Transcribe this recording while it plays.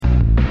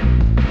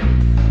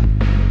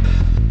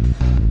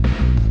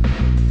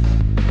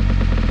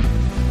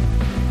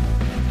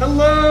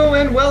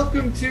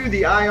Welcome to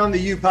the Eye on the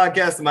U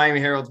podcast, the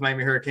Miami Herald's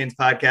Miami Hurricanes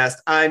podcast.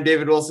 I'm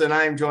David Wilson.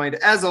 I am joined,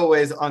 as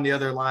always, on the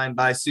other line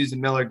by Susan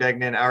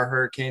Miller-Degnan, our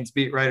Hurricanes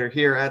beat writer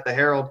here at the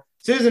Herald.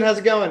 Susan, how's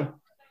it going?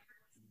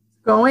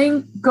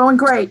 Going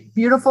great.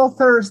 Beautiful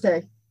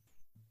Thursday.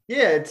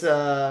 Yeah, it's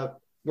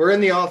we're in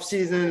the off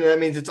season. That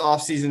means it's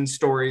off season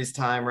stories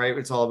time, right?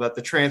 It's all about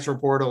the transfer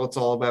portal. It's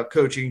all about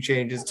coaching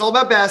changes. It's all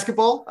about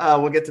basketball.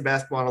 We'll get to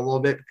basketball in a little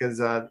bit because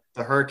the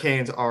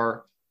Hurricanes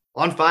are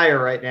on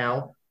fire right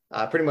now.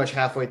 Pretty much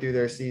halfway through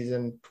their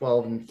season,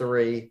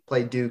 12-3,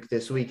 play Duke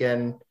this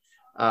weekend.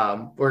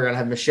 We're going to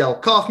have Michelle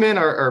Kaufman,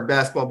 our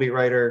basketball beat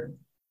writer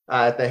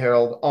at the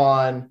Herald,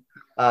 on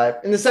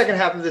in the second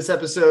half of this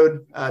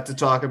episode to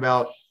talk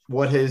about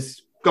what has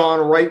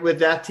gone right with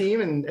that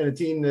team and a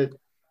team that,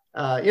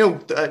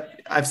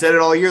 I've said it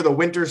all year, the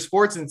winter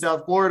sports in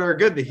South Florida are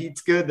good. The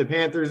Heat's good. The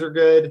Panthers are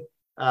good.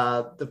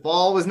 The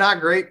fall was not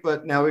great,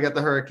 but now we got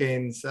the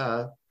Hurricanes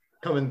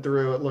coming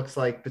through. It looks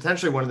like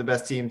potentially one of the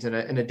best teams in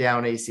a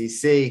down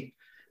ACC.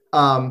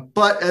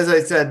 But as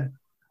I said,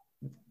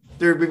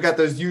 we've got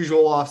those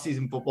usual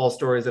off-season football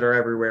stories that are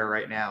everywhere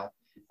right now.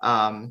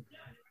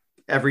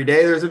 Every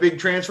day there's a big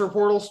transfer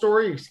portal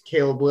story.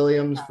 Caleb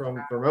Williams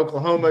from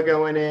Oklahoma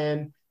going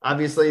in.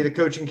 Obviously, the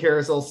coaching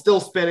carousel is still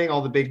spinning.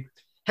 All the big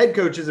head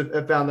coaches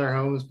have found their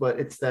homes, but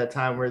it's that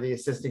time where the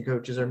assistant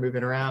coaches are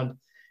moving around.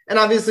 And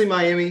obviously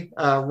Miami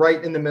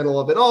right in the middle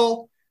of it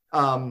all.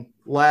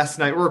 Last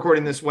night, we're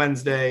recording this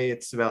Wednesday.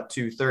 It's about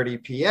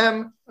 2:30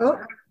 p.m.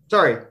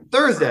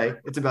 Thursday.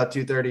 It's about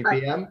 2:30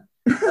 p.m.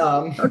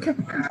 Okay.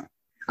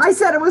 I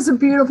said it was a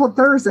beautiful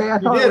Thursday. I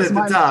thought you did it was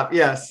at the top,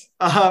 yes.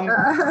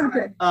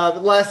 Okay.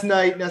 Last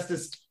night,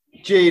 Nestus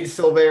Jade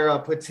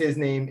Silvera puts his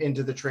name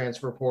into the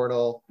transfer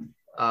portal.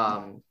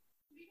 Kind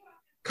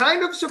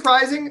of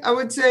surprising, I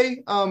would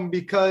say,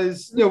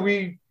 because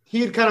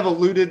he had kind of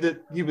alluded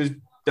that he was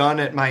done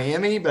at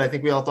Miami, but I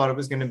think we all thought it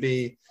was going to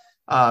be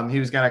he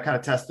was going to kind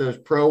of test those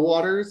pro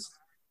waters.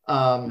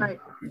 Right.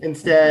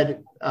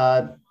 Instead,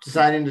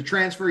 deciding to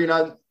transfer.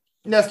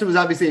 Nesta was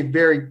obviously a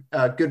very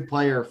good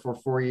player for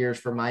 4 years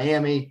for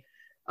Miami.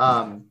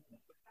 I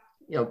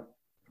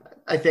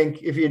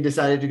think if he had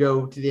decided to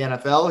go to the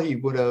NFL, he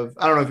would have,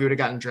 I don't know if he would have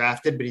gotten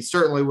drafted, but he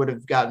certainly would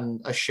have gotten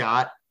a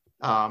shot,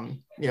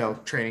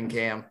 training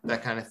camp,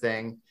 that kind of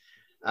thing.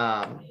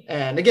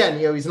 And again,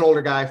 he's an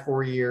older guy,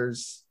 4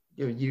 years.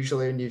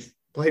 Usually when you've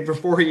played for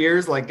 4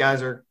 years, like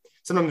guys are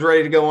sometimes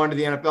ready to go on to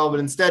the NFL, but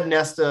instead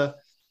Nesta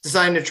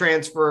deciding to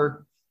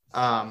transfer.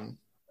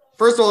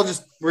 First of all,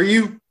 were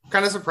you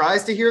kind of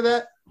surprised to hear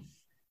that?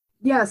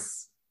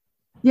 Yes.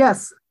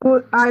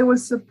 I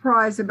was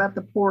surprised about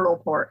the portal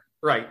part.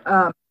 Right.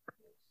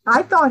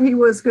 I thought he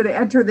was going to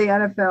enter the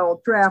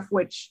NFL draft,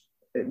 which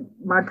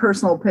my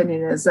personal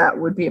opinion is that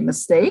would be a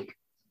mistake.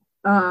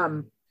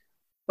 But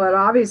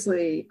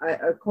obviously,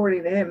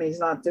 according to him, he's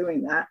not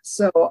doing that.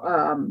 So,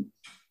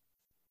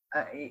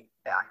 I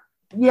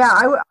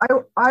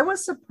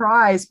was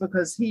surprised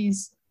because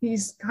he's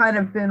kind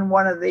of been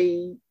one of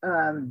the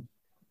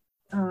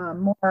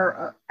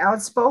more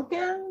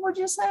outspoken, would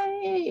you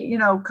say?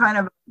 Kind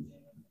of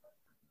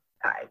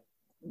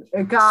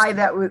a guy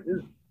that would,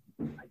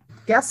 I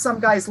guess some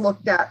guys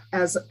looked at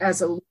as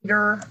a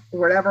leader or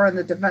whatever in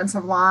the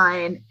defensive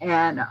line,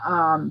 and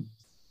an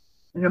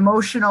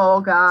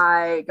emotional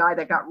guy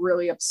that got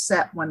really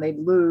upset when they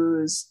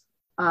lose.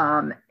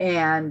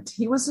 And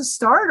he was a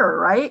starter,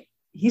 right?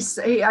 He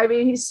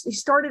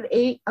started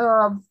 8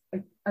 of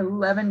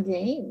 11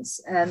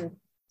 games, and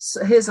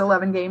his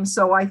 11 games.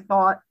 So I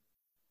thought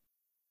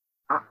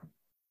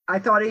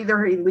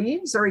either he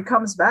leaves or he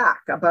comes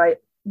back,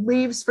 but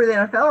leaves for the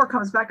NFL or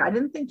comes back. I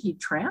didn't think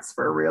he'd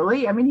transfer,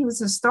 really. I mean, he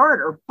was a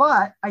starter,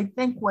 but I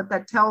think what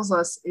that tells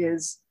us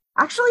is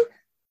actually,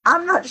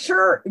 I'm not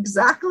sure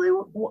exactly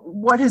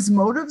what his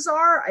motives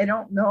are. I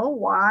don't know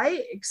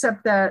why,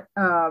 except that,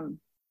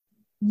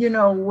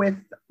 with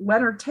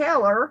Leonard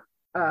Taylor,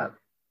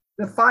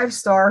 the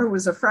 5-star who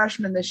was a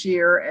freshman this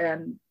year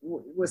and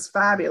was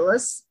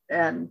fabulous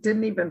and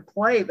didn't even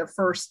play the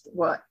first,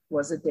 what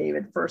was it,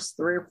 David, first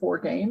 3 or 4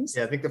 games?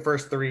 Yeah, I think the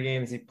first 3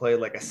 games he played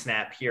like a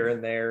snap here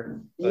and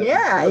there.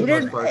 Yeah, he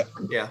didn't.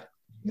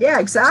 Yeah,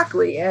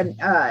 exactly. And,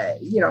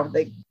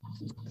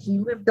 he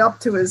lived up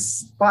to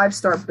his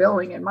 5-star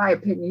billing, in my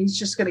opinion. He's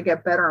just going to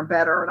get better and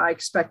better, and I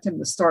expect him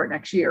to start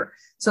next year.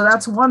 So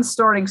that's one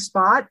starting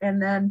spot.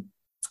 And then,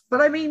 but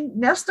I mean,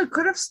 Nesta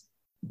could have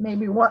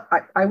maybe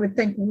I would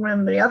think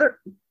won the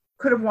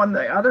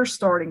other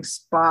starting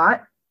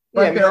spot.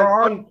 But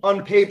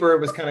on paper, it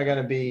was kind of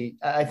going to be,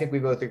 I think we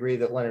both agree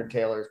that Leonard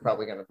Taylor is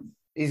probably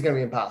he's going to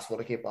be impossible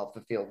to keep off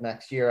the field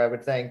next year, I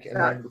would think. And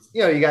then,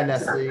 you got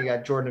Nestle, you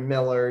got Jordan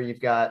Miller,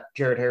 you've got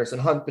Jared Harrison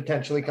Hunt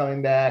potentially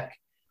coming back.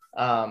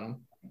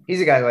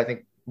 He's a guy who I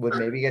think would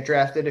maybe get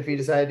drafted if he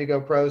decided to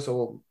go pro.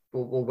 So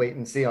we'll wait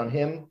and see on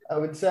him, I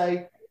would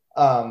say.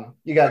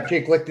 You got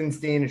Jake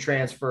Lichtenstein, a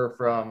transfer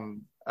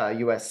from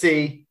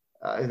USC.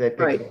 They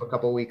picked up a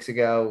couple of weeks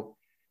ago,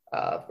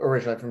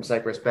 originally from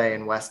Cypress Bay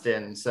and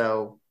Weston.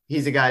 So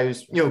he's a guy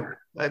who's,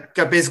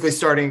 got basically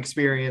starting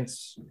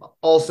experience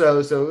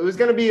also. So it was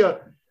going to be a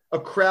a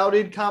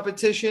crowded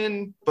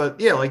competition, but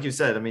yeah, like you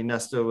said, I mean,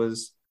 Nesta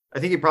was, I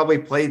think he probably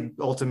played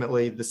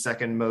ultimately the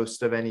second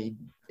most of any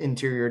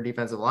interior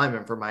defensive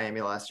lineman for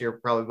Miami last year,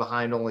 probably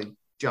behind only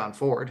John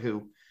Ford,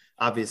 who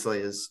obviously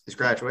is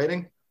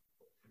graduating.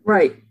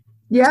 Right.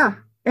 Yeah.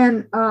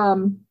 And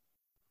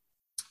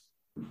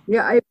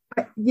yeah,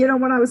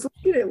 when I was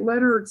looking at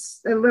Leonard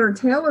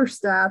Taylor's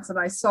stats, and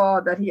I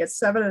saw that he had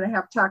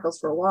 7.5 tackles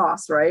for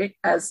loss, right?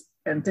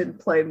 And didn't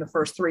play in the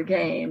first 3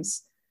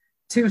 games,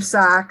 2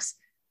 sacks.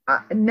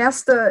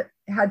 Nesta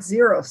had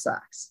 0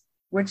 sacks,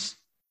 which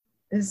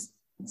it's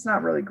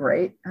not really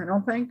great, I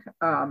don't think.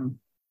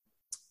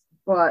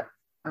 But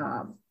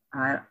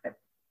I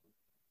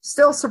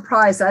still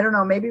surprised. I don't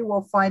know. Maybe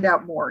we'll find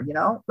out more,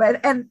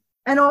 But and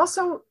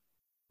also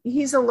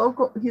he's a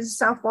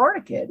South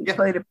Florida kid. He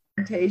played at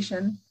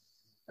Plantation,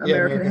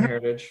 American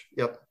Heritage.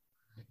 Yep.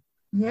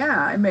 Yeah,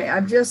 I mean,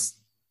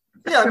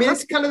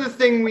 it's kind of the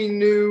thing we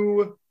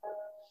knew.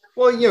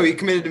 Well, he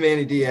committed to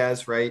Manny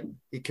Diaz, right?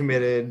 He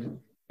committed,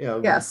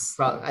 Yes.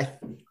 I'm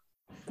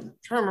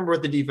trying to remember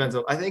what the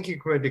defensive. I think he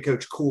committed to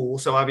Coach Cool.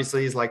 So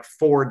obviously he's like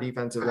 4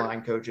 defensive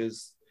line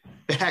coaches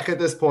back at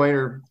this point,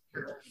 or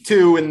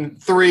 2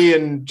 and 3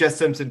 and Jess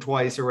Simpson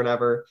twice or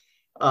whatever.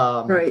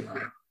 Right.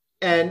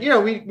 And,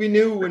 we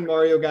knew when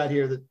Mario got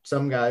here that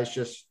some guys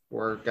just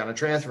were going to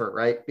transfer,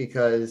 right?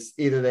 Because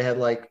either they had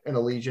like an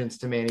allegiance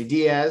to Manny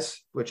Diaz,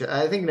 which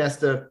I think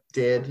Nesta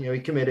did. He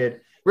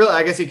committed. Really,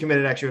 I guess he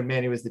committed actually when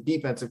Manny was the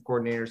defensive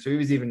coordinator. So he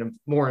was even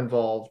more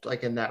involved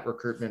like in that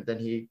recruitment than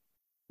he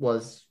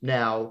was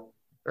now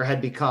or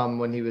had become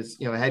when he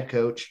was, a head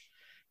coach.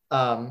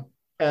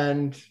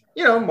 And,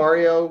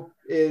 Mario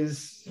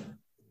is,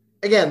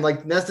 again,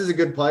 like Nesta's a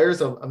good player.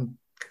 So I'm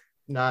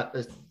not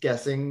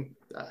guessing,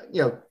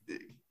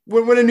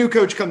 when a new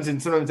coach comes in,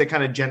 sometimes they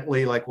kind of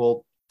gently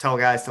will tell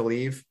guys to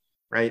leave,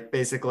 right?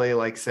 Basically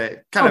say,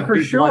 kind of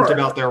be blunt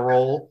about their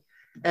role.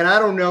 And I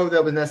don't know if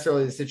that was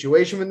necessarily the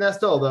situation with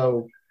Nesta,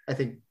 although I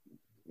think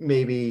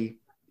maybe,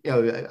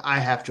 I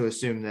have to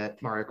assume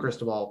that Mario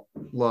Cristobal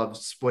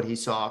loves what he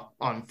saw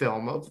on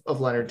film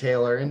of Leonard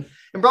Taylor and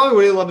probably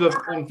what he loved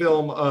on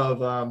film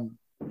of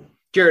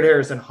Jared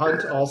Harrison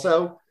Hunt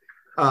also.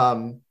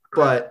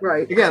 But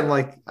right. Again,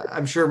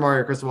 I'm sure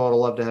Mario Cristobal would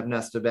love to have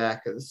Nesta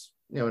back as,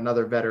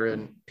 another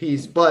veteran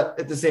piece. But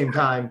at the same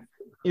time,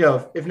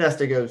 if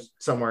Nesta goes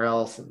somewhere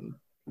else, and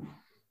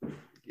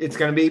it's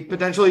going to be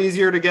potentially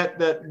easier to get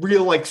that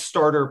real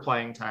starter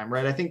playing time,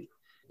 right? I think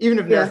even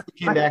if Nesta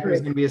came back and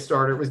was going to be a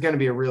starter, it was going to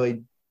be a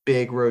really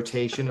big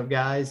rotation of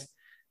guys.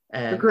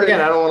 And again,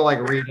 I don't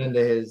want to read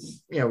into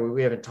his,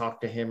 we haven't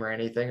talked to him or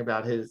anything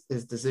about his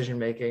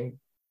decision-making,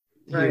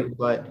 right.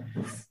 But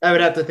I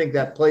would have to think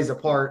that plays a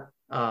part.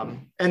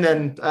 And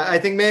then I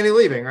think Manny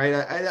leaving, right?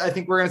 I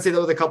think we're going to see that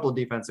with a couple of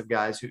defensive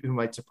guys who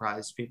might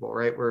surprise people,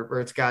 right? Where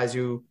it's guys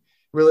who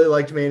really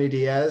liked Manny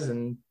Diaz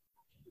and,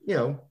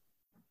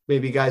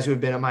 maybe guys who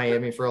have been at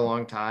Miami for a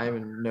long time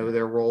and know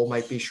their role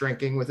might be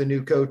shrinking with a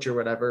new coach or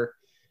whatever.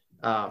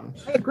 I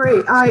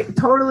agree. I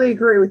totally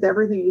agree with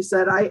everything you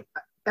said.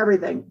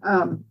 Everything.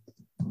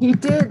 He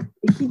did.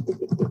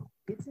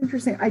 It's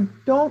interesting. I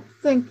don't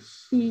think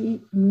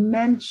he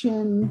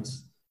mentioned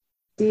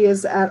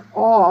Diaz at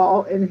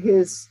all in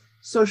his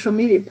social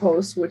media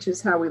posts, which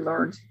is how we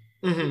learned.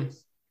 Mm-hmm.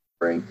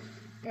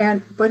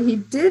 But he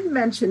did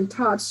mention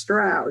Todd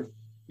Stroud.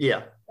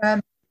 Yeah.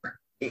 And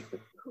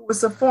who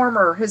was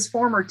his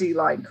former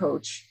D-line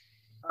coach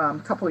a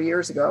couple of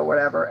years ago, or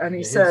whatever. And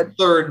he said,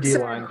 third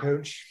D-line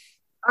coach.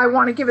 I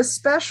want to give a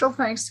special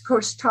thanks to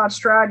Coach Todd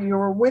Stroud. You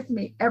were with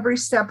me every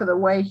step of the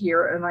way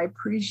here, and I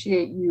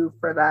appreciate you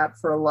for that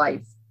for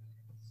life.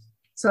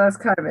 So that's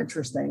kind of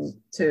interesting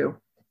too.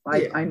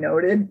 I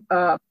noted.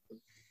 But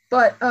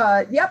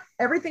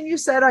everything you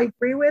said, I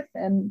agree with,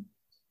 and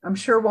I'm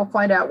sure we'll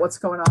find out what's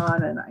going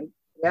on. And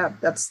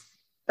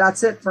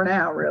that's it for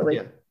now,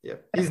 really. Yeah.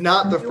 He's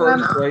not the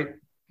first, right?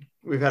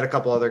 We've had a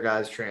couple other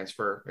guys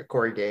transfer,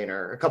 Corey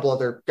Gaynor, a couple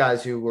other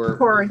guys who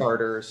were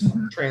starters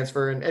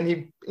transfer, and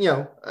he,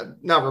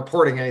 not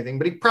reporting anything,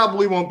 but he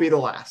probably won't be the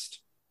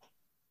last.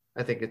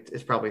 I think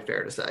it's probably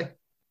fair to say.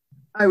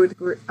 I would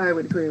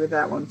agree with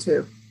that one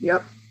too.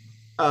 Yep.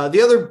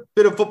 The other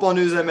bit of football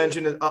news I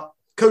mentioned is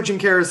coaching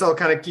carousel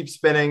kind of keeps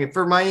spinning.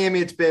 For Miami,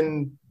 it's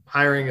been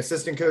hiring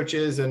assistant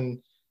coaches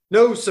and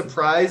no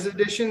surprise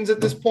additions at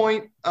this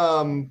point.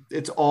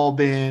 It's all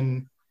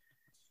been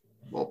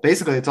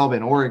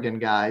Oregon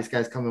guys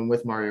coming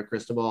with Mario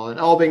Cristobal, and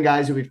all been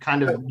guys who we've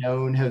kind of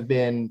known have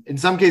been, in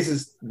some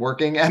cases,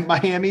 working at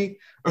Miami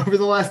over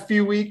the last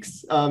few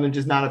weeks and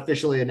just not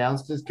officially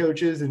announced as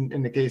coaches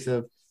in the case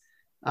of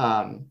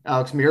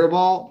Alex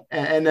Mirabal,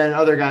 and then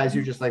other guys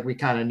who just we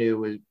kind of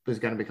knew was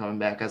going to be coming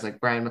back, guys like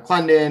Brian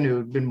McClendon, who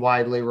had been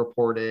widely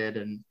reported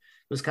and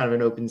was kind of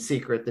an open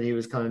secret that he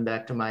was coming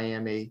back to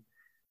Miami.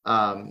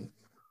 But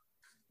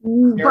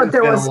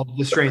there was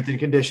the strength and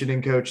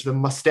conditioning coach, the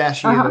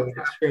mustachioed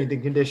strength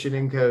and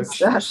conditioning coach,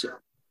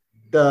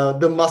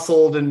 the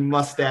muscled and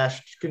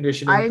mustached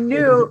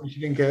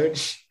conditioning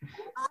coach.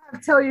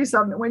 I'll tell you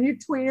something. When you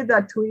tweeted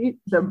that tweet,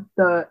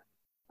 the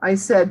I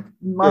said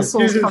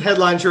muscles. Susan's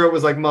headline sure it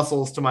was like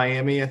muscles to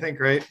Miami, I think,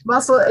 right?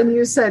 Muscle, and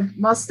you said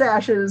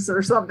mustaches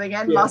or something,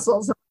 and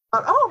muscles.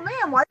 Thought, oh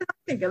man, why did I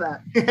think of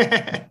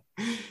that?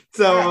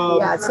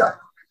 So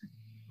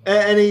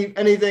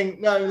anything?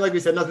 No, like we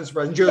said, nothing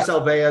surprising. Joe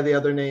Salvea, the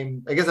other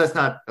name. I guess that's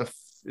not.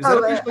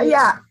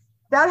 That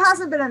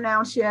hasn't been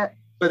announced yet.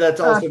 But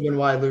that's also been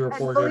widely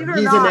reported.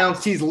 He's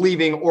announced he's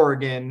leaving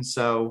Oregon,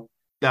 so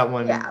that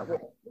one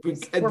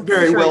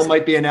very well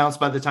might be announced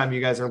by the time you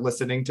guys are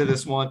listening to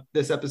this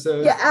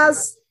episode. Yeah,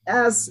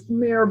 as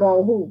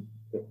Mirabal, who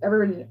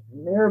everybody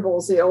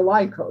Mirabal's the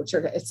O-line coach.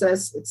 Okay, it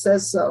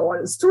says so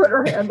on his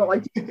Twitter handle,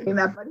 like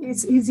that. But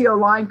he's the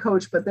O-line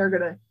coach, but they're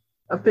gonna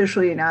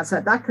officially announce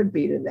that. That could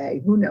be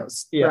today. Who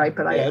knows? Yeah, right.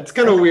 But it's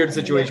kind of a weird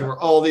situation where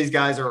all these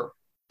guys are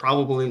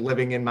probably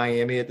living in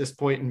Miami at this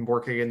point and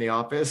working in the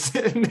office,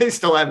 and they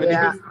still haven't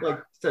even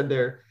like said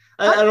they're.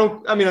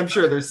 I'm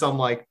sure there's some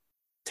like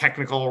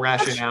technical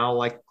rationale,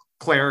 like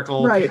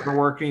clerical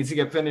paperwork needs to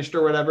get finished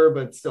or whatever,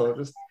 but still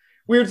just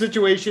weird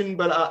situation.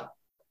 But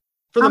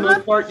for the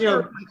most part,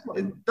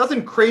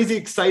 nothing crazy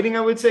exciting,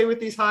 I would say,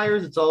 with these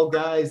hires. It's all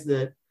guys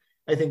that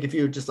I think if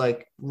you just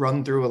like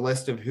run through a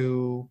list of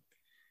who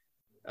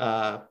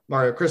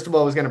Mario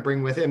Cristobal was going to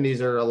bring with him,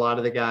 these are a lot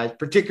of the guys,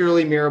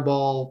 particularly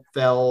Mirabal,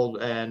 Feld,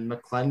 and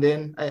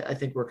McClendon. I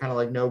think we're kind of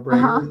like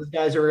no-brainers. These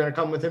guys who are going to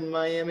come with him in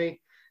Miami.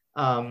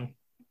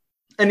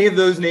 Any of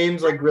those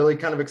names like really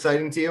kind of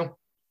exciting to you?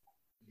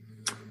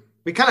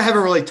 We kind of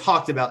haven't really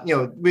talked about,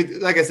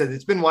 like I said,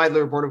 it's been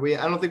widely reported.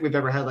 I don't think we've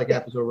ever had like an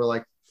episode where we're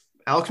like,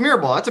 Alex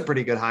Mirabal, that's a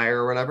pretty good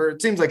hire or whatever.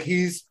 It seems like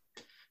he's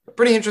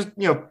pretty interesting.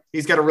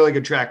 He's got a really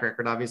good track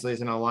record, obviously,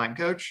 as an O-line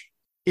coach.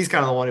 He's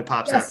kind of the one who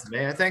pops out to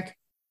me, I think.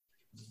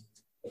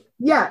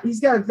 Yeah, he's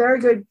got a very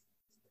good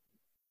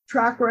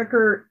track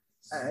record.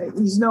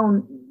 He's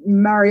known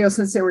Mario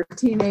since they were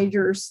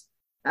teenagers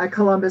at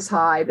Columbus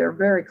High. They're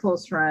very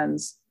close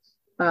friends.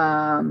 He's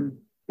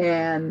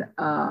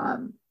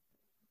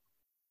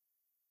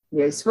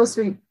supposed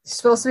to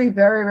be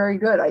very, very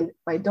good.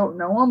 I don't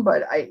know him,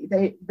 but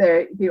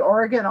the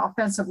Oregon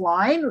offensive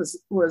line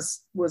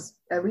was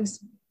at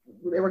least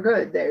they were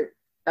good.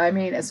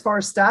 As far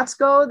as stats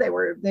go, they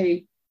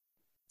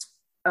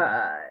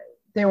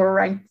were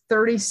ranked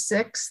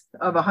 36th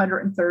of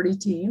 130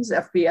 teams,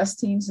 FBS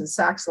teams, in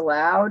sacks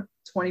allowed,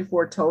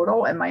 24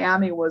 total, and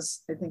Miami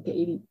was, I think,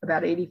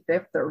 about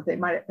 85th, or that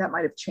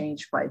might have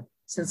changed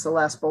since the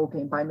last bowl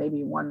game by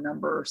maybe one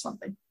number or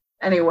something.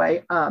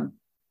 Anyway,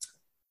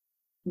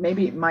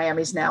 maybe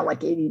Miami's now like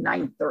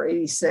 89th or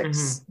 86th.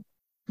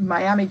 Mm-hmm.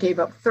 Miami gave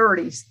up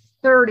 30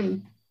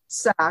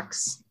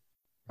 sacks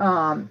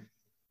for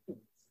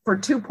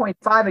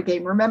 2.5 a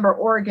game. Remember,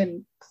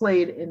 Oregon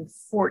played in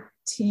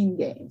 14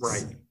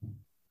 games.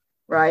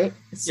 Right.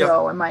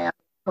 So, and Miami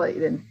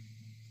played in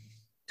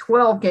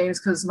 12 games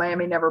because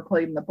Miami never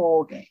played in the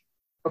bowl game.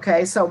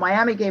 Okay. So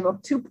Miami gave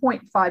up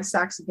 2.5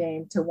 sacks a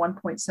game to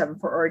 1.7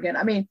 for Oregon.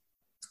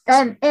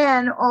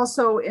 And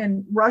also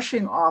in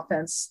rushing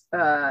offense,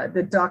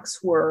 the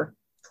Ducks were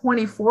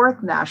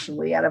 24th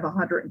nationally out of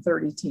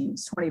 130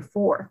 teams,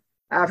 24th,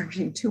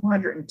 averaging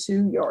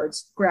 202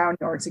 ground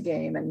yards a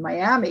game. And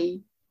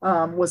Miami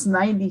was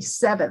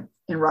 97th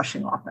in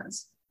rushing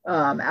offense,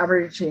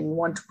 averaging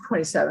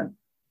 127.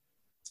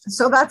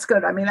 So that's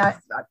good.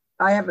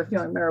 I have a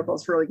feeling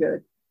Mirabal's really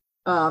good.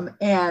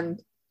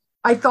 And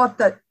I thought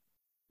that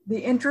the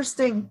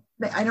interesting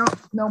thing, I don't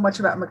know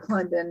much about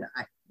McClendon.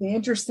 The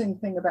interesting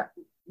thing about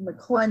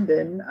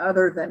McClendon,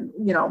 other than,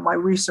 my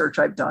research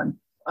I've done,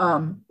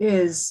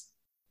 is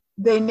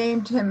they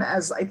named him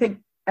as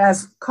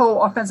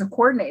co-offensive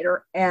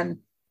coordinator. And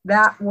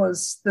that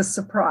was the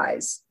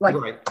surprise.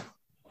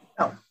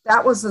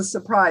 That was the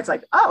surprise. I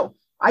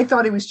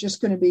thought he was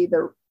just going to be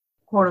the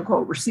quote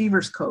unquote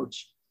receivers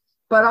coach.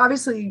 But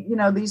obviously,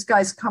 these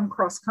guys come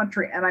cross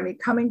country. And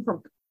coming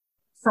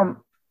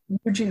from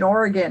Eugene,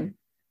 Oregon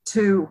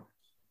to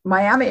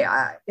Miami,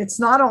 it's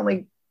not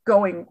only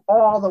going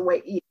all the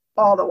way east,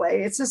 all the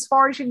way. It's as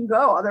far as you can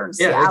go, other than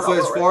Seattle.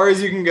 It's as far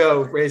as you can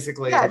go,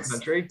 basically, in the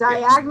country.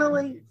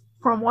 Diagonally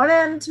from one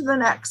end to the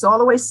next, all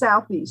the way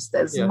southeast,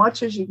 as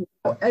much as you can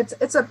go.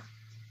 It's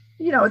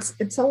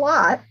a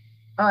lot.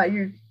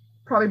 You're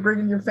probably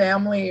bringing your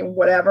family and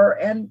whatever.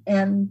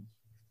 And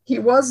he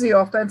was the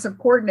offensive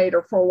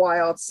coordinator for a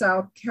while at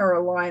South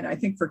Carolina, I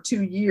think for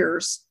 2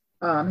 years.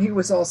 He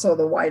was also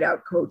the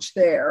wideout coach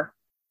there.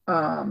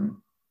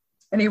 And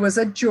he was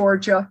at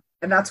Georgia,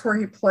 and that's where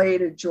he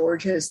played at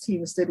Georgia. His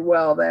teams did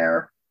well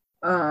there.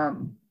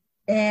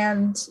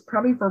 And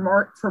probably for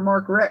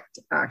Mark Richt,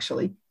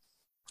 actually.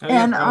 So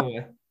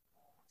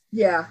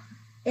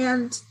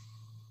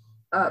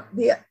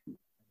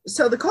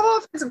the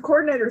co-offensive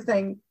coordinator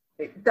thing,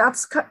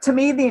 that's to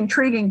me the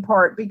intriguing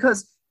part,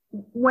 because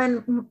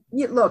when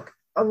you look,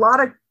 a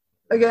lot of,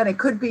 again, it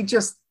could be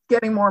just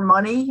getting more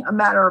money, a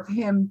matter of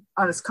him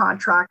on his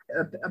contract,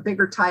 a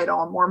bigger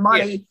title, more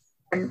money.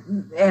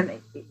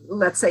 And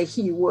let's say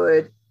he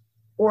would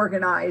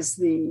organize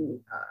the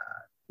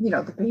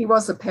he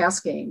was a pass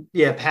game.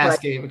 Yeah, pass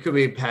game. It could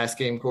be a pass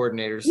game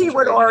coordinator. He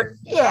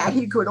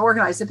could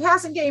organize the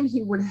passing game.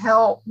 He would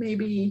help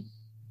maybe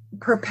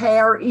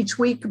prepare each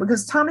week,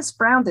 because Thomas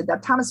Brown did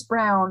that. Thomas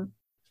Brown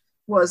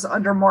was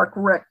under Mark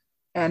Richt,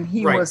 and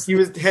he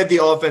had the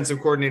offensive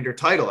coordinator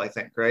title, I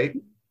think, right?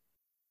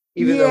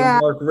 Even though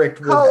Mark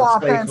Richt was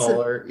the play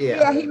caller.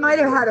 Yeah, he might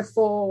have had a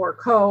full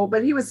or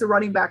but he was the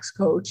running backs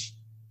coach,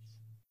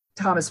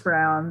 Thomas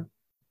Brown.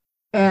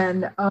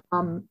 And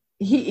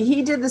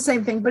he did the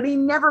same thing, but he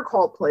never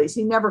called plays.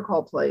 And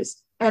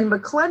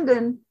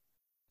McClendon,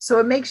 so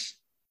it makes,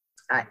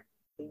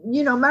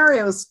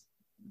 Mario's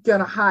going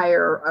to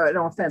hire an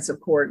offensive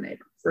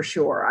coordinator for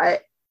sure.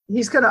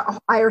 He's going to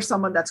hire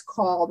someone that's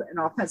called an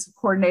offensive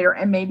coordinator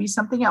and maybe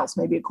something else,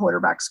 maybe a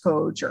quarterback's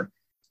coach, or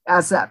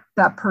as that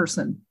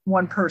person,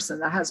 one person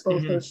that has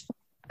both those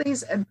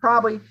things. And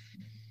probably,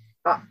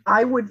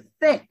 I would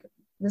think,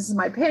 this is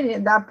my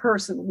opinion, that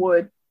person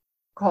would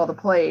call the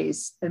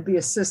plays and be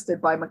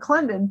assisted by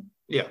McClendon.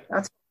 Yeah,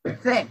 that's what I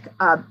think.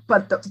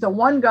 But the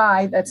one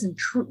guy that's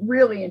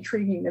really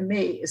intriguing to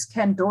me is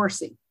Ken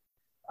Dorsey,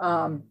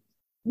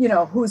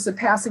 who's the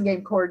passing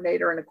game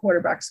coordinator and a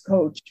quarterback's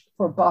coach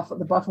for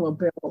the Buffalo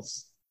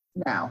Bills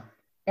now.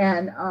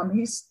 And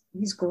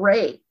he's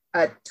great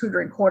at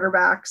tutoring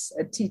quarterbacks,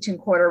 at teaching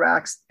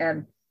quarterbacks,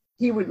 and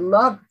he would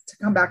love to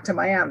come back to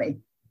Miami.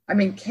 I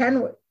mean,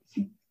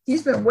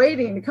 he's been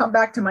waiting to come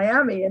back to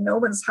Miami, and no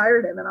one's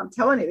hired him. And I'm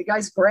telling you, the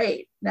guy's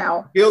great.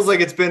 Now feels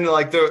like it's been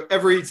like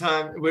every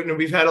time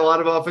we've had a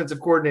lot of offensive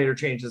coordinator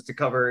changes to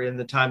cover in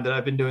the time that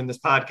I've been doing this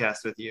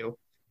podcast with you.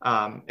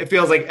 It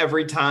feels like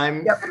every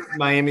time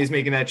Miami's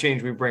making that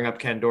change, we bring up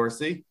Ken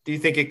Dorsey. Do you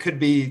think it could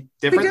be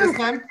different this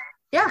time?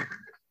 Yeah.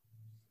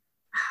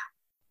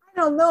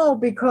 I don't know,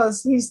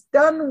 because he's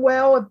done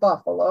well at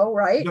Buffalo,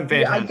 right?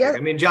 I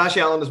mean, Josh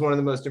Allen is one of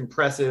the most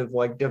impressive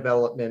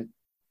development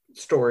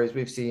stories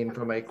we've seen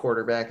from a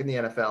quarterback in the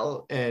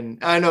NFL. And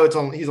I know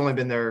he's only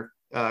been there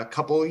a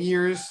couple of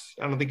years.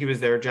 I don't think he was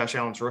there Josh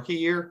Allen's rookie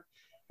year.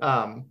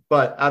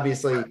 But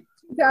obviously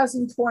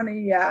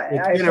 2020,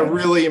 it's been a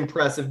really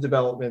impressive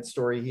development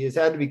story. He has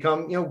had to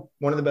become,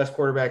 one of the best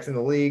quarterbacks in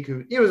the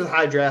league. He was a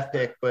high draft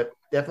pick, but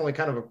definitely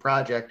kind of a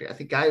project. I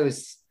think guy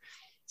was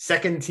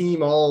second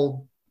team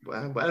I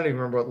don't even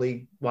remember what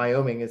league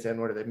Wyoming is in.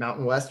 What are they,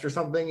 Mountain West or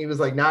something? He was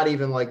not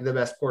even the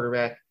best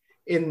quarterback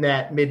in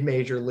that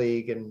mid-major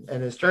league, and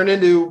has turned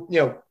into,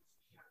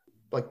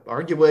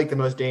 arguably the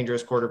most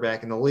dangerous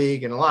quarterback in the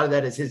league. And a lot of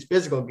that is his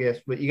physical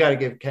gift, but you got to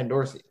give Ken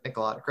Dorsey, I think,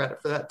 a lot of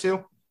credit for that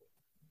too.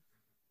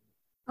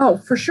 Oh,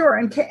 for sure.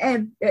 And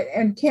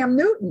Cam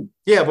Newton.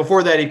 Yeah.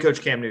 Before that, he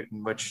coached Cam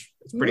Newton, which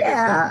is pretty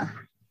good.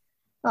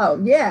 Oh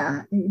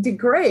yeah. He did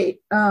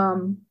great.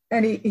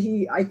 And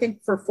he, I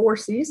think for 4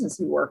 seasons,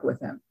 he worked with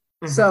him.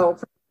 Mm-hmm. So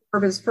for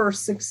his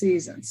first 6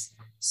 seasons.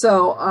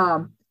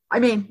 So,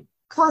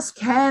 plus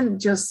Ken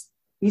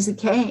he's a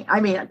Kane. I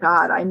mean,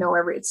 God, I know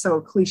it's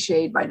so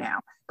cliched by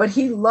now, but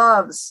he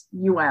loves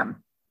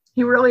UM.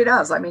 He really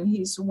does. I mean,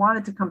 he's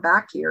wanted to come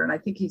back here, and I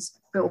think he's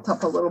built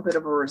up a little bit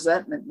of a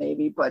resentment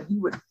maybe, but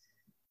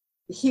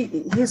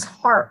his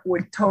heart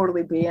would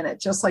totally be in it,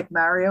 just like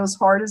Mario's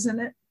heart is in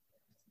it.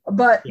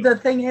 But the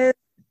thing is,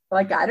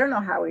 I don't know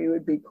how he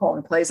would be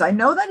calling plays. I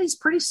know that he's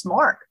pretty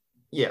smart.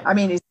 Yeah. I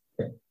mean,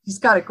 he's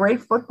got a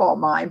great football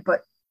mind,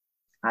 but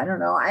I don't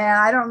know.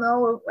 I don't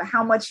know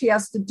how much he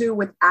has to do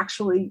with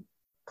actually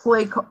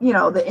play,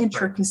 the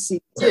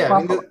intricacies.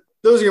 Yeah.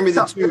 Those are going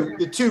to be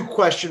the two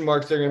question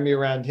marks that are going to be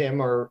around him,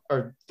 or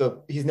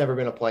he's never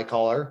been a play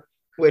caller,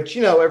 which,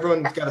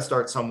 everyone's got to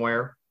start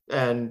somewhere.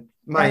 And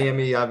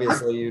Miami,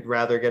 obviously, you'd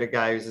rather get a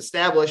guy who's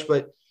established,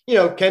 but,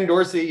 Ken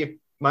Dorsey, if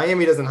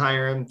Miami doesn't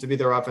hire him to be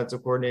their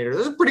offensive coordinator,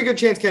 there's a pretty good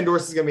chance Ken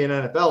Dorsey is going to be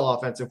an NFL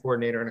offensive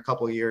coordinator in a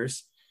couple of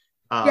years.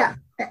 Yep.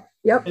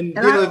 And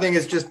the other thing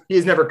is just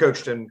he's never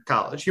coached in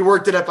college. He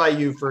worked at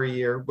FIU for a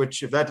year,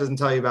 which if that doesn't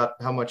tell you about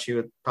how much he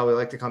would probably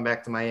like to come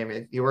back to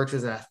Miami, he worked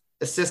as an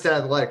assistant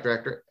athletic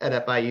director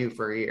at FIU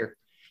for a year.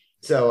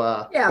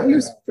 So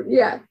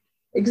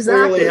exactly.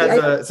 Clearly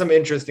has some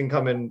interest in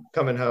coming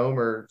home,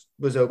 or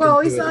was open to it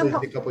at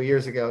least a couple of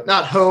years ago.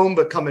 Not home,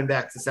 but coming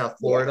back to South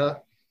Florida.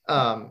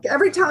 Yeah.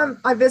 Every time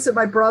I visit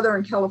my brother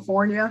in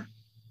California,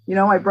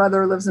 my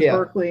brother lives in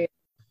Berkeley.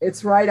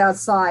 It's right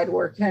outside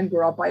where Ken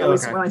grew up. I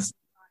always, when I say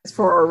it's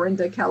for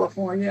Orinda,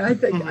 California, I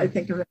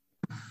think of it.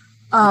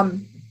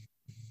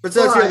 But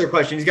so that's the other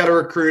question. He's got to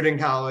recruit in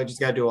college. He's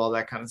got to do all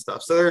that kind of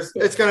stuff. So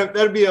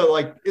that'd be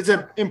it's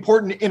an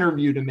important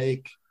interview to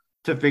make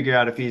to figure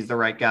out if he's the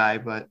right guy.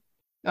 But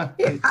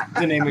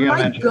the name we got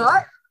mentioned.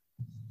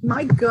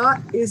 My gut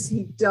is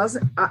he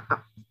doesn't.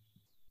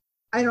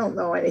 I don't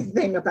know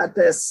anything about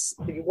this.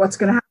 What's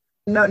going to happen?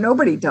 No,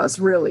 nobody does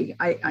really.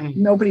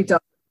 Nobody does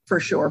for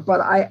sure.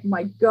 But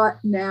my gut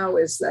now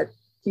is that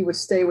he would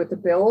stay with the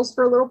Bills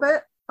for a little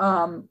bit,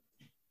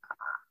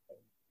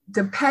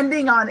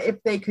 depending on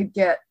if they could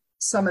get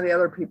some of the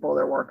other people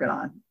they're working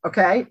on.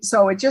 Okay,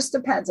 so it just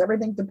depends.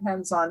 Everything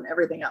depends on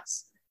everything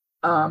else.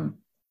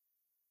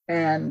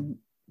 And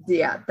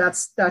yeah,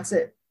 that's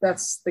it.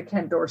 That's the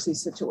Ken Dorsey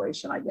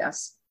situation, I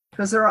guess.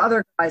 because there are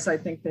other guys I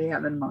think they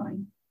have in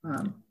mind.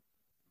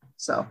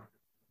 So.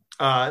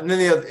 And then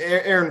the other,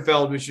 Aaron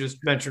Feld, we should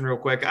just mention real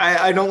quick.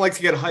 I don't like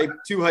to get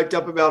too hyped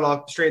up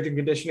about strength and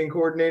conditioning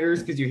coordinators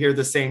because you hear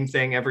the same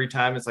thing every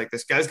time. It's like,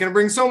 this guy's going to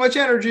bring so much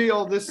energy,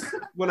 all this,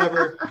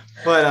 whatever.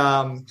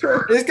 But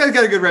this guy's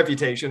got a good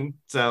reputation.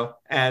 So,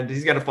 and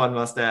he's got a fun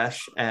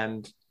mustache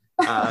and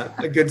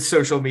a good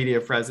social media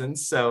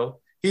presence. So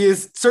he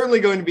is certainly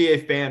going to be a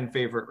fan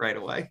favorite right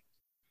away.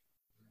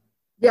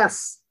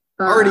 Yes.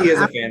 Already is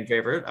a fan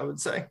favorite, I would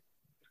say.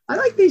 I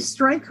like these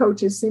strength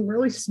coaches seem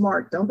really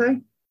smart, don't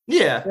they?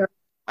 Yeah.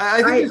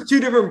 I think there's two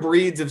different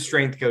breeds of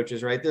strength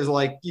coaches, right? There's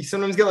like, you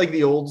sometimes get like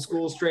the old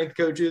school strength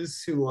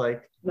coaches who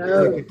like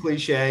the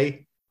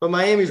cliche, but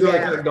Miami's really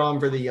kind of gone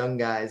for the young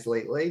guys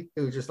lately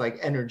who just like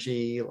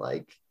energy,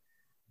 like,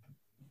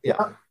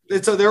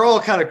 So they're all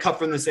kind of cut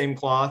from the same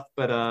cloth,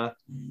 but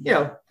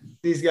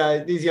these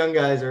young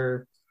guys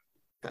are,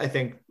 I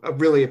think,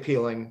 really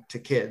appealing to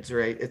kids,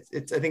 right? I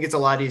think it's a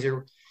lot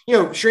easier.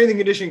 Strength and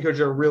conditioning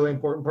coaches are a really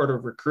important part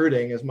of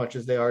recruiting as much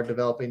as they are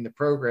developing the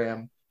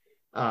program.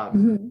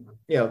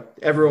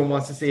 Everyone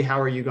wants to see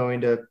how are you going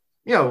to,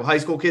 high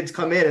school kids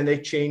come in and they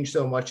change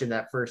so much in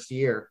that first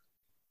year.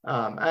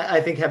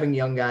 I think having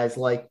young guys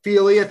like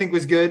Feely, I think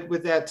was good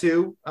with that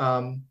too.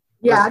 I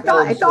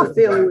thought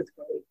Feely was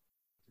great.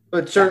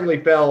 But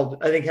certainly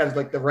Feld, I think, has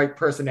like the right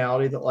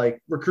personality that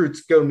like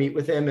recruits go meet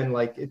with him. And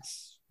like,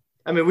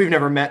 we've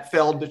never met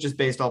Feld, but just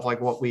based off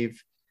like what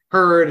we've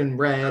heard and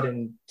read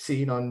and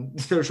seen on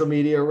social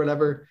media or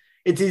whatever,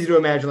 it's easy to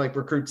imagine like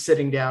recruits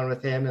sitting down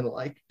with him and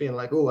like being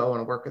like, oh, I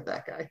want to work with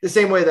that guy. The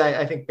same way that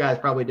I think guys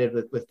probably did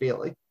with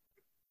Feely.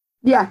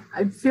 Yeah,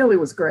 Feely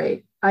was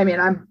great. I'm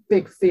a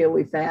big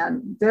Feely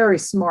fan. Very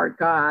smart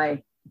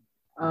guy.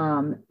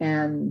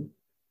 And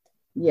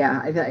you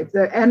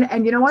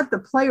know what? The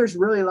players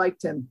really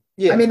liked him.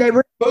 Yeah. They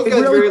were both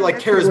guys really very like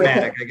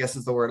charismatic, I guess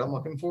is the word I'm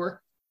looking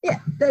for. Yeah,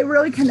 they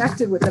really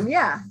connected with him.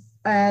 Yeah.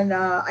 And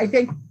I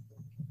think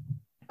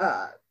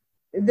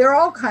they're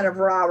all kind of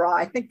rah-rah.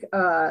 I think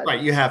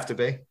right, you have to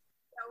be.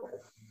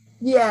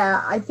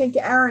 Yeah, I think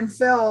Aaron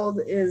Feld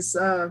is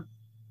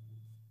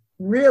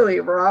really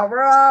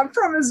rah-rah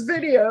from his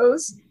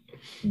videos,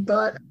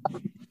 but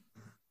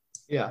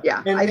yeah.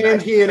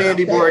 And he and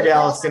Andy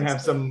Borregales can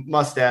have some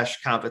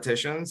mustache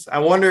competitions. I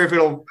wonder if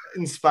it'll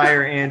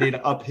inspire Andy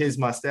to up his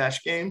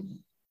mustache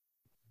game.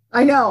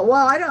 I know.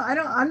 Well,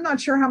 I'm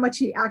not sure how much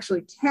he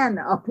actually can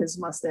up his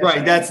mustache.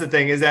 Right. That's the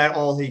thing. Is that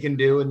all he can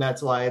do? And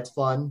that's why it's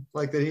fun.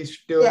 Like that he's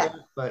doing it.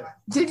 But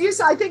did you,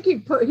 I think he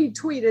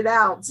tweeted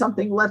out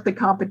something, let the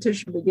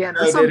competition begin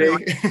or something.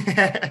 Did he?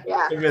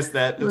 Yeah. I missed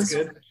that. That's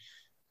good.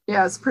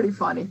 Yeah. It's pretty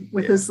funny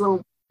with his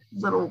little,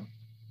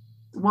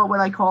 what would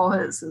I call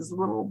his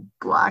little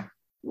black,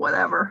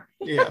 whatever.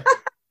 Yeah.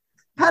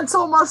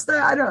 Pencil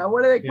mustache. I don't know.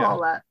 What do they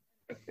call that?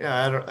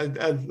 Yeah,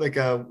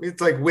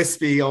 it's like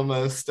wispy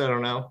almost. I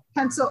don't know.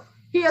 Pencil.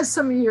 He has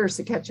some years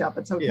to catch up.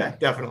 It's okay. Yeah,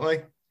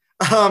 definitely.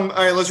 All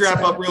right, let's wrap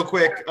up real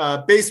quick.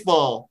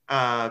 Baseball,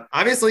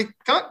 obviously,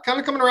 kind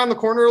of coming around the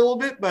corner a little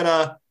bit,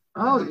 but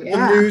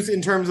the news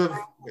in terms of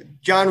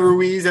John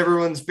Ruiz,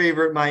 everyone's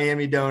favorite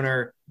Miami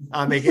donor,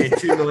 making a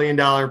 $2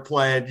 million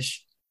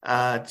pledge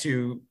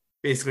to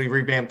basically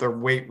revamp their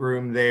weight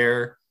room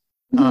there.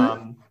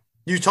 Mm-hmm.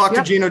 You talked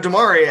to Gino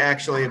DiMare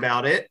actually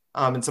about it.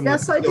 And some of the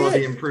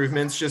facility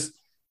improvements. Just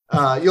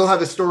you'll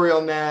have a story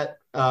on that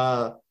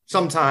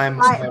sometime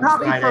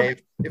Friday.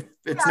 If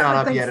it's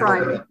not up yet,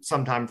 it'll be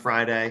sometime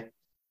Friday.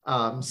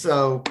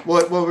 So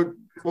what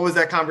was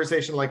that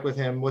conversation like with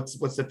him?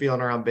 What's the feeling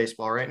around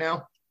baseball right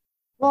now?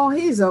 Well,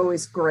 he's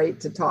always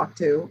great to talk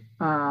to.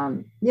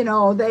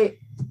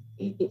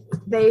 He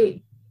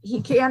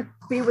can't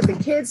be with the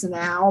kids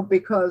now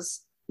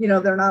because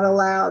they're not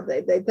allowed.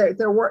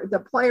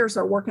 The players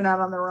are working out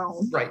on their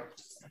own. Right.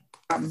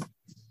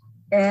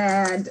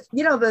 And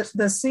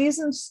the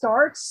season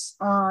starts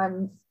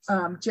on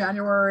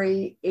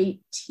January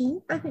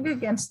 18th, I think,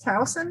 against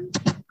Towson.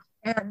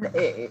 And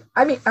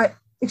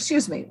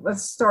excuse me,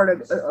 let's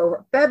start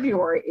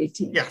February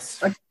 18th.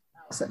 Yes.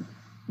 Towson.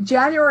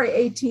 January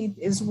 18th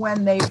is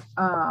when they,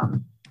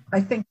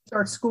 I think,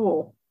 start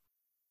school.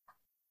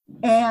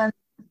 And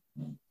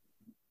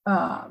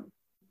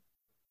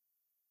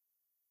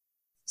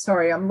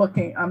sorry, I'm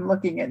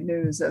looking at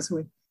news as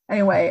we.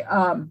 Anyway.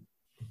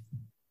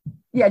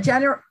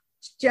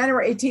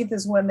 January 18th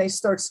is when they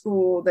start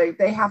school.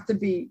 They have to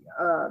be,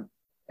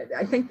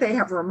 I think they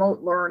have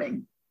remote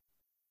learning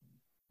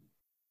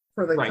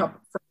for the couple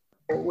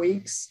for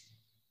weeks.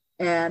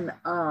 And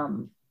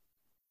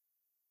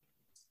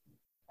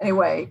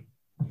anyway,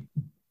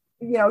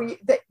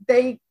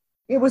 it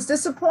was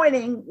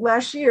disappointing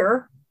last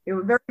year. It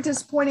was a very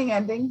disappointing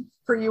ending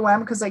for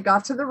because they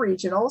got to the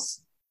regionals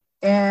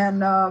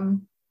and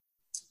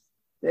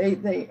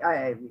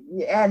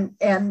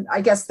and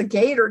I guess the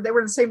Gators, they were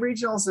in the same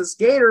regionals as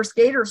Gators.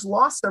 Gators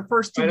lost their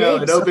first two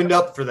games. It opened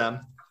up for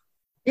them.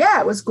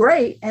 Yeah, it was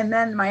great. And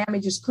then Miami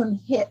just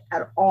couldn't hit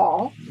at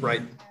all.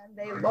 Right. And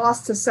they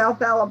lost to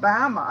South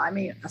Alabama.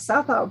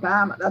 South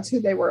Alabama, that's who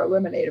they were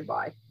eliminated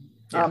by.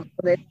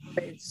 They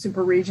played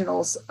super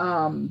regionals.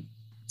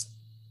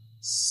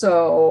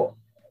 So,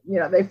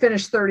 they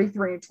finished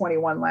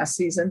 33-21 last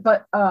season,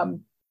 but,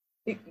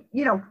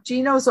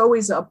 Gino's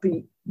always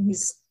upbeat.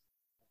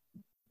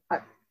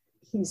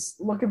 He's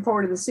looking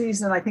forward to the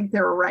season. I think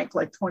they were ranked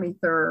like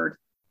 23rd.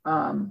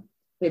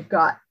 They've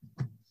got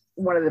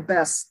one of the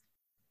best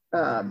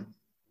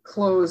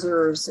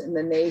closers in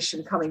the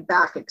nation coming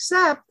back,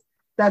 except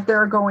that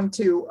they're going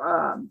to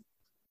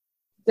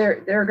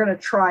they're going to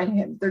try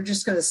him. They're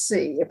just going to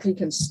see if he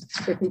can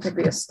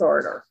be a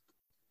starter.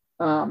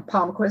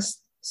 Palmquist.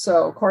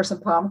 So Carson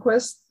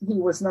Palmquist, he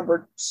was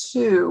number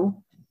 2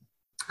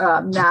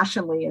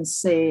 nationally in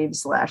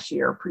saves last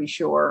year. Pretty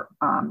sure.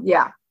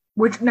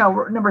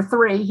 Number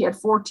 3. He had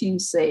 14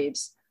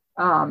 saves.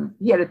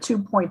 He had a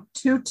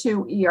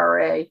 2.22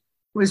 ERA. He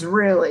was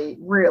really,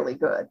 really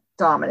good.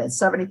 Dominant.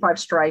 75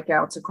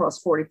 strikeouts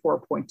across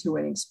 44.2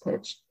 innings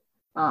pitched.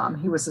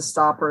 He was a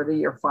Stopper of the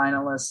Year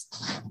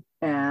finalist,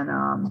 and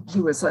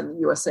he was on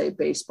USA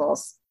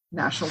Baseball's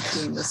national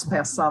team this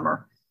past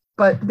summer.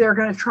 But they're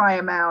going to try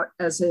him out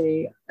as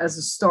a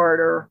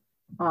starter.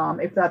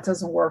 If that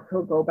doesn't work,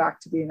 he'll go back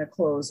to being a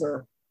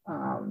closer. They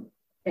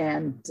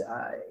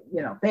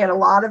had a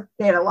lot of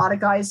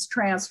guys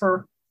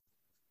transfer.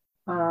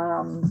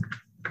 But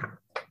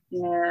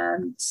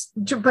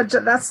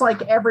that's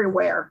like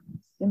everywhere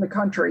in the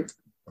country.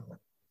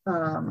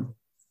 A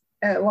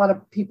lot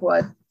of people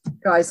had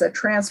guys that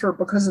transfer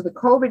because of the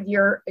COVID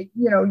year.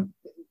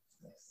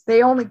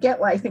 They only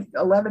get I think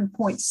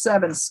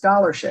 11.7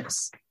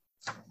 scholarships.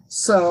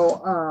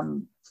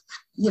 So,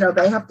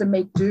 they have to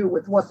make do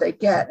with what they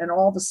get. And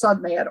all of a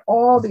sudden they had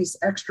all these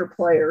extra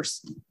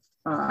players,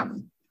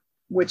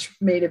 which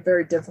made it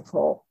very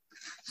difficult.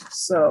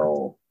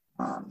 So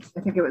I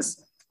think it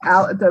was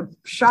the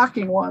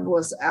shocking one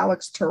was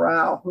Alex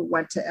Terrell, who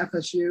went to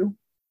FSU.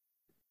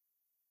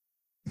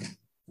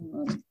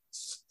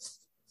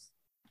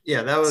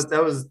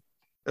 That was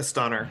a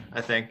stunner,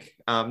 I think.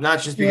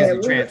 Not just because he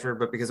transferred,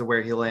 but because of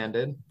where he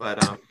landed.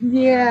 But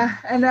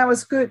and that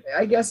was good.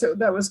 I guess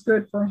that was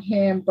good for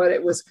him, but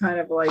it was kind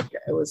of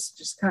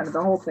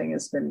the whole thing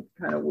has been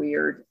kind of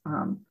weird.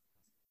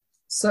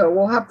 So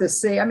we'll have to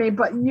see. I mean,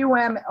 but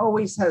UM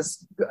always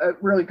has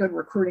really good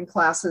recruiting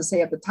classes. They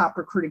had the top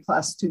recruiting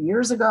class 2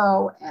 years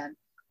ago, and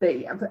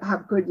they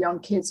have good young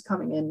kids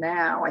coming in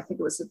now. I think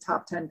it was the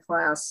top 10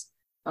 class.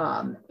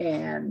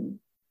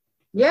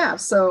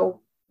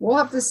 So we'll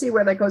have to see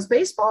where that goes.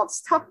 Baseball,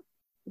 it's tough.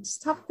 It's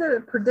tough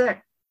to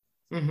predict.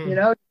 Mm-hmm. They're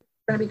going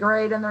to be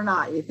great and they're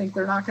not. You think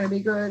they're not going to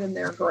be good and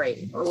they're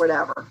great or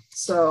whatever.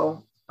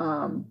 So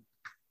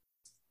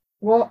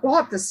we'll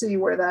have to see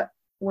where that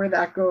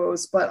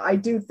goes. But I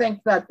do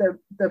think that the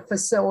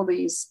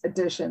facilities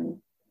additions,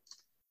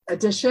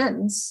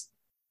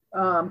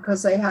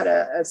 because they had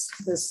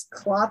this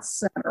Klotz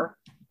Center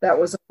that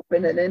was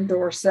open, an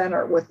indoor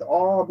center with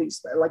all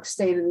these like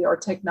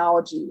state-of-the-art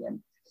technology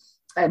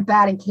and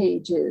batting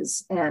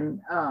cages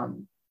and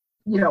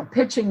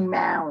pitching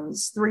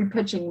mounds, 3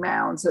 pitching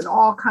mounds, and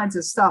all kinds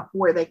of stuff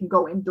where they can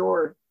go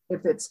indoor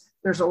if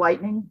there's a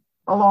lightning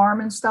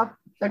alarm and stuff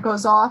that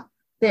goes off.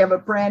 They have a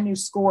brand new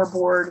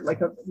scoreboard,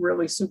 like a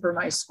really super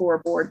nice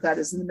scoreboard that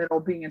is in the middle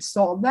of being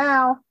installed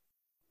now.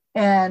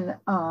 And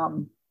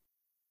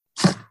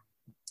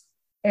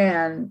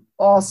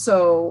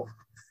also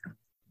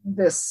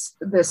this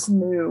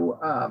new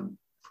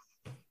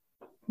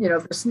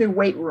this new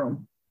weight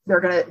room. They're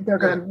gonna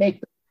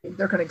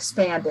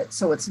expand it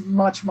so it's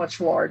much,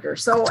 much larger.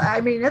 So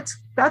I mean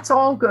that's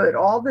all good.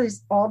 All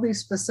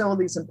these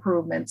facilities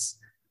improvements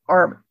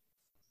are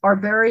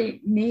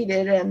very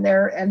needed,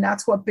 and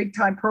that's what big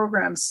time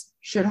programs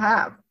should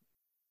have.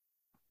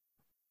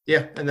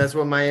 Yeah, and that's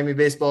what Miami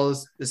baseball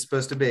is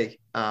supposed to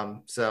be.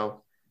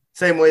 So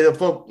same way the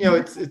football,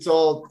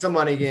 it's a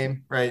money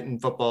game, right?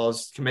 And football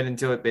is committing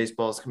to it,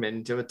 baseball is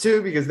committing to it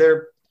too, because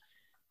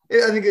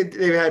I think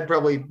they've had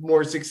probably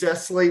more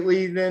success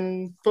lately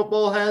than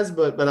football has,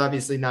 but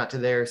obviously not to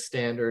their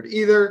standard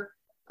either.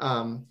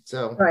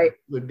 So right.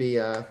 Would be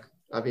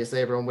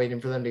obviously everyone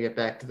waiting for them to get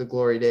back to the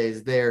glory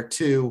days there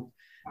too.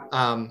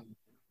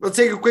 Let's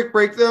take a quick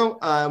break though.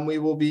 We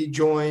will be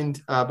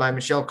joined by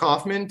Michelle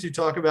Kaufman to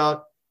talk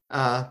about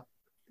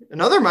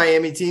another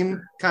Miami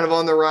team kind of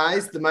on the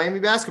rise, the Miami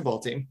basketball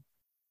team.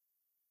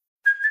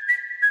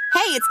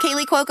 Hey, it's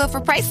Kaylee Cuoco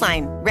for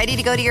Priceline. Ready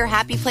to go to your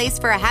happy place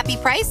for a happy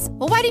price?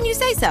 Well, why didn't you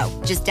say so?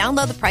 Just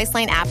download the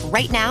Priceline app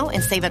right now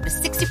and save up to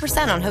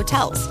 60% on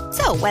hotels.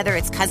 So whether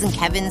it's Cousin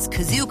Kevin's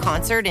Kazoo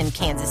Concert in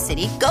Kansas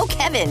City, go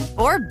Kevin,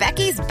 or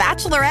Becky's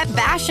Bachelorette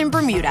Bash in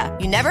Bermuda,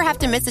 you never have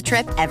to miss a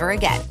trip ever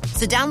again.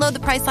 So download the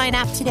Priceline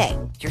app today.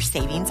 Your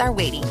savings are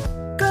waiting.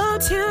 Go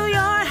to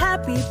your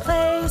happy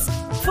place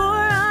for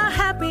a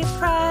happy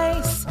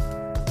price.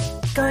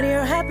 Go to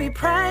your happy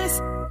price,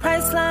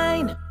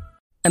 Priceline.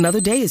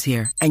 Another day is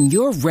here, and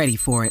you're ready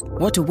for it.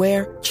 What to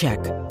wear? Check.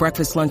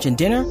 Breakfast, lunch, and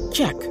dinner?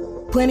 Check.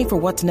 Planning for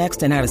what's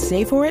next and how to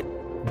save for it?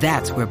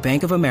 That's where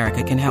Bank of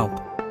America can help.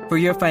 For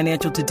your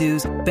financial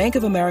to-dos, Bank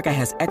of America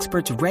has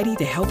experts ready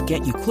to help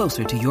get you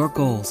closer to your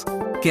goals.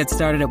 Get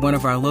started at one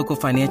of our local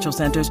financial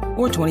centers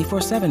or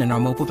 24/7 in our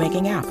mobile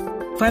banking app.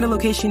 Find a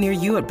location near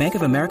you at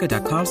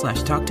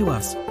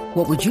bankofamerica.com/talktous.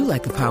 What would you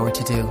like the power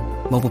to do?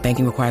 Mobile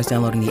banking requires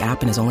downloading the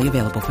app and is only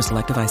available for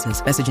select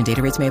devices. Message and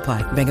data rates may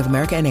apply. Bank of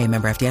America N.A.,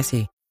 member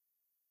FDIC.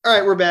 All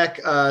right, we're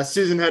back.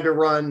 Susan had to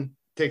run,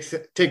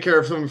 take care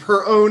of some of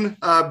her own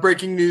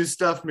breaking news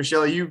stuff.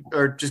 Michelle, you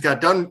just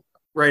got done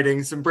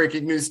writing some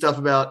breaking news stuff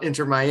about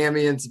Inter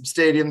Miami and some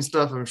stadium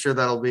stuff. I'm sure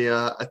that'll be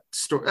a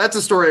story. That's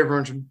a story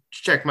everyone should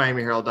check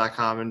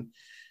MiamiHerald.com and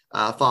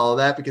follow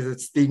that because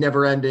it's the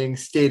never-ending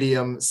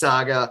stadium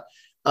saga.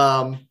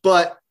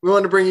 But we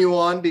wanted to bring you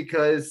on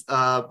because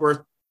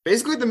we're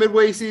basically at the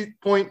midway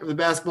point of the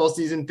basketball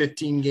season,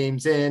 15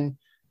 games in.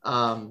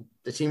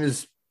 The team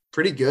is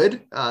pretty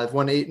good. I've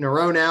won 8 in a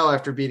row now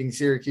after beating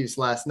Syracuse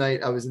last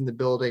night. I was in the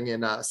building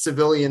in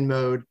civilian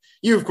mode.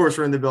 You, of course,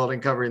 were in the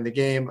building covering the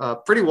game.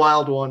 Pretty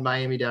wild one.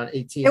 Miami down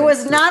 18. It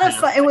was not a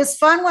fun. It was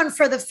fun one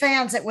for the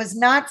fans. It was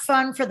not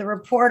fun for the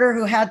reporter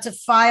who had to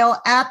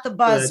file at the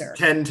buzzer.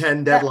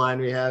 10-10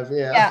 deadline we have.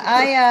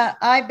 Yeah.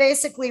 I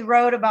basically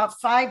wrote about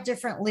 5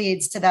 different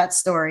leads to that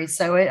story.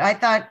 So I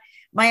thought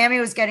Miami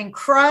was getting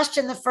crushed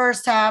in the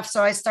first half.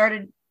 So I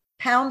started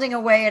pounding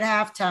away at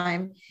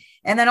halftime.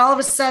 And then all of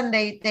a sudden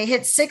they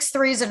hit 6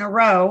 threes in a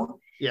row.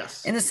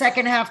 Yes. In the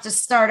second half to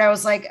start, I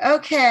was like,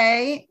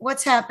 okay,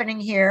 what's happening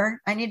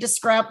here? I need to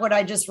scrap what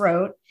I just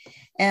wrote.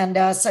 And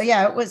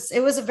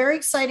it was a very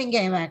exciting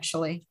game,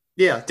 actually.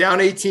 Yeah.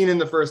 Down 18 in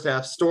the first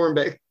half, storm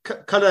back,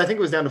 cut it. I think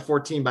it was down to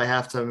 14 by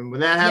halftime. And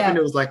when that happened,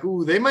 It was like,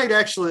 ooh, they might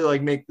actually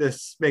like make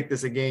this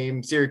a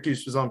game.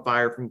 Syracuse was on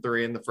fire from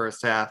 3 in the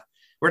first half.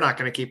 We're not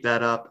going to keep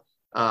that up.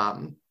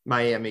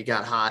 Miami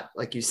got hot,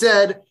 like you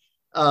said.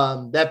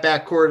 That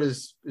backcourt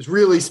is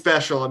really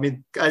special. I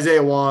mean,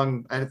 Isaiah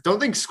Wong, I don't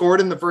think scored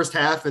in the first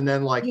half, and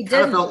then he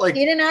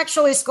didn't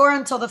actually score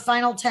until the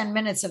final 10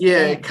 minutes of the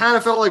game. It kind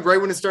of felt like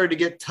right when it started to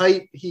get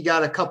tight, he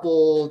got a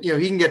couple.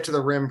 He can get to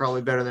the rim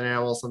probably better than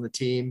anyone else on the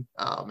team,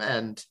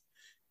 and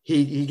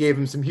he gave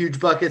him some huge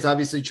buckets.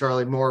 Obviously,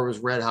 Charlie Moore was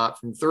red hot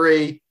from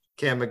 3.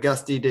 Cam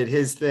McGusty did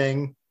his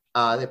thing.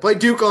 They played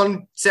Duke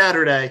on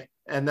Saturday,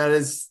 and that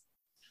is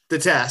the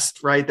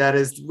test, right? That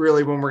is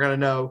really when we're going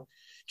to know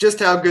just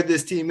how good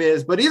this team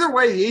is. But either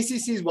way, the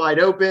ACC is wide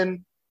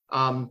open.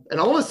 And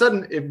all of a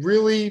sudden, it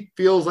really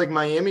feels like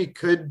Miami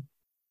could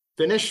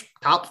finish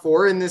top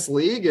 4 in this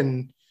league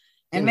and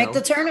make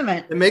the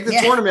tournament.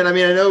 Tournament. I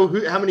mean, I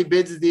know how many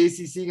bids is the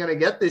ACC going to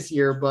get this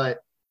year, but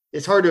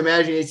it's hard to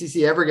imagine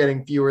ACC ever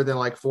getting fewer than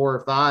 4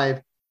 or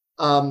 5.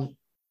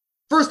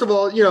 First of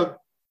all,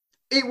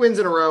 8 wins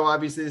in a row.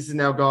 Obviously, this is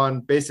now gone.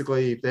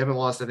 Basically, they haven't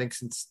lost, I think,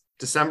 since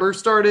December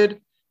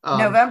started.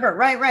 November.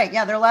 Right.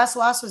 Yeah. Their last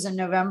loss was in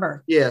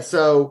November. Yeah.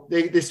 So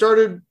they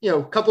started,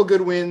 a couple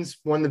good wins,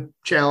 won the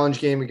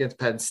challenge game against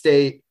Penn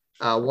State,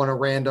 won a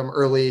random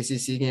early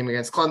ACC game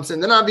against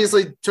Clemson, then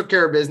obviously took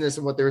care of business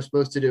and what they were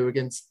supposed to do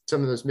against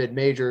some of those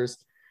mid-majors.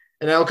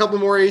 And now a couple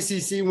more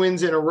ACC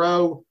wins in a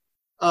row.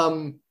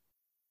 The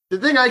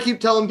thing I keep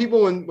telling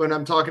people when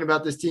I'm talking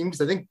about this team, because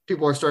I think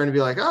people are starting to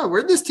be like, oh,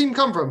 where'd this team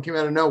come from? Came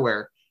out of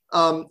nowhere.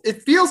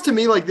 It feels to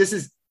me like this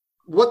is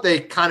what they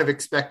kind of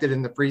expected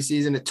in the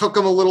preseason. It took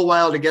them a little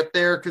while to get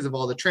there because of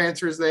all the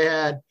transfers they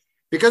had.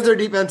 Because their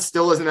defense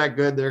still isn't that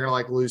good, they're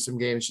going to lose some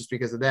games just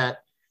because of that.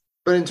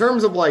 But in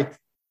terms of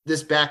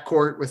this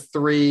backcourt with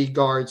 3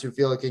 guards who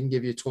feel like they can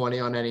give you 20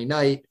 on any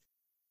night,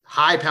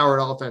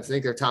 high-powered offense. I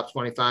think they're top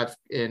 25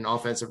 in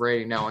offensive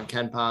rating now on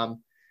KenPom.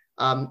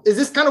 Is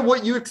this kind of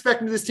what you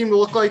expected this team to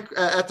look like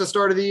at the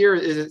start of the year?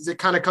 Is it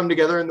kind of come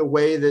together in the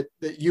way that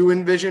you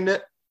envisioned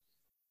it?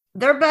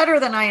 They're better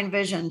than I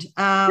envisioned.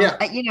 I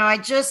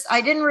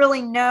didn't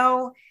really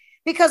know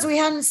because we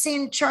hadn't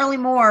seen Charlie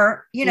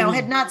Moore,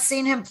 had not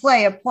seen him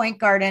play a point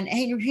guard. And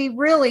he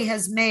really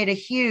has made a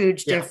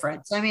huge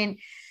difference. I mean,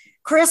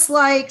 Chris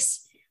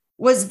Likes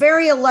was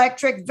very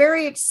electric,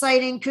 very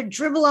exciting, could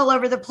dribble all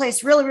over the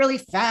place really, really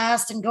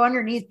fast and go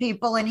underneath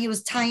people. And he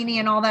was tiny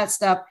and all that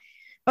stuff.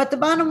 But the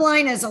bottom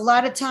line is a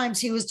lot of times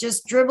he was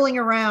just dribbling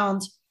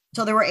around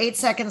till there were 8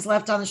 seconds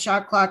left on the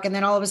shot clock. And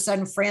then all of a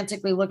sudden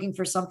frantically looking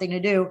for something to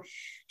do.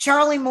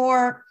 Charlie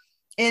Moore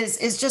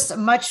is just a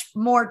much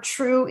more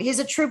true. He's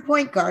a true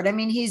point guard. I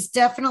mean, he's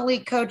definitely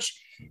Coach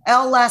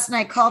L last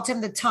night called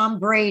him the Tom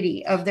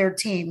Brady of their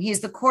team.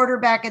 He's the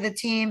quarterback of the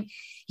team.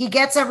 He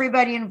gets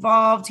everybody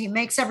involved. He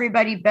makes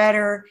everybody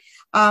better.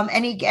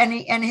 And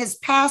his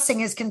passing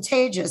is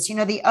contagious.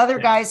 The other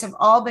guys have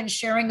all been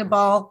sharing the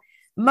ball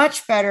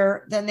much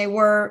better than they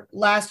were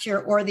last year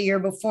or the year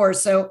before.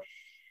 So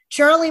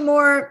Charlie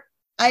Moore,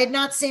 I had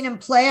not seen him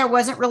play. I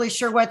wasn't really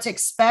sure what to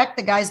expect.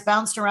 The guy's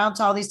bounced around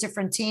to all these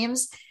different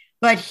teams,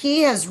 but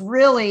he has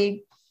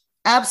really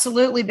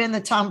absolutely been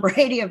the Tom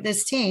Brady of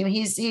this team.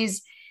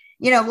 He's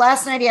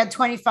last night he had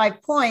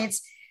 25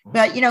 points,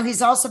 but,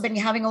 he's also been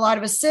having a lot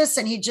of assists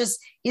and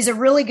he's a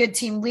really good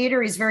team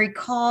leader. He's very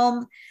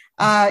calm.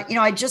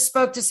 I just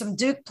spoke to some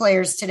Duke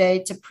players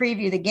today to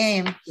preview the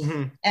game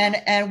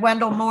and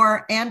Wendell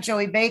Moore and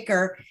Joey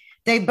Baker.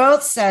 They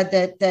both said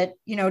that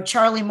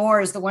Charlie Moore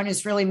is the one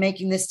who's really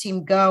making this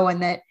team go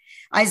and that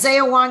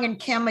Isaiah Wong and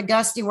Cam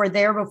McGusty were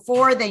there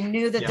before. They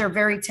knew that they're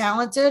very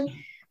talented,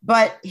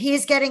 but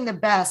he's getting the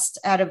best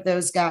out of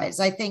those guys.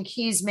 I think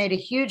he's made a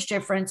huge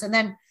difference. And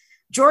then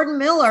Jordan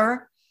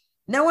Miller,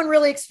 no one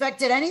really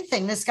expected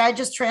anything. This guy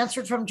just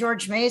transferred from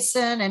George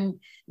Mason and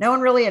no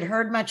one really had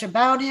heard much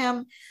about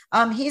him.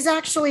 He's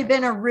actually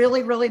been a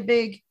really, really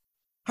big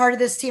part of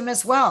this team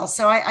as well.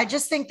 So I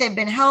just think they've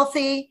been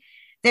healthy.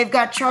 They've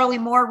got Charlie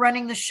Moore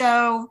running the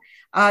show.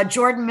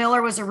 Jordan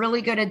Miller was a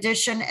really good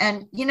addition.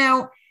 And,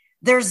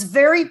 there's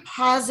very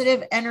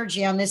positive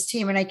energy on this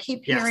team. And I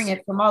keep hearing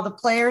it from all the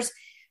players.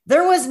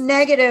 There was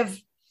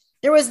negative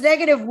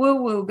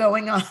woo-woo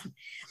going on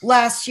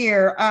last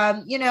year.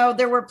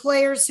 There were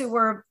players who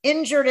were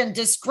injured and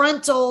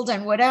disgruntled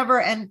and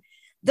whatever. And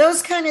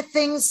those kind of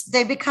things,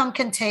 they become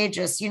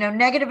contagious.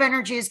 Negative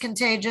energy is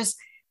contagious.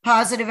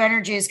 Positive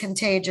energy is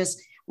contagious.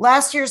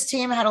 Last year's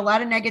team had a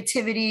lot of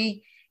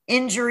negativity,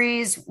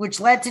 injuries, which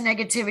led to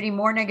negativity,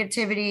 more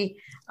negativity.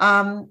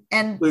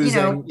 And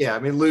losing,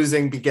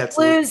 losing begets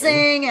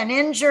losing and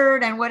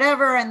injured and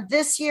whatever. And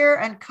this year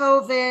and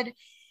COVID,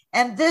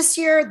 and this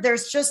year,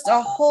 there's just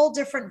a whole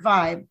different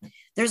vibe.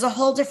 There's a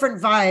whole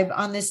different vibe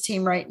on this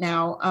team right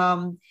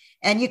now.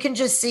 And you can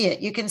just see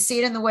it. You can see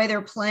it in the way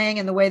they're playing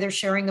and the way they're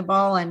sharing the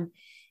ball. And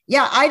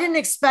I didn't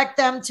expect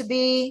them to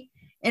be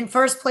in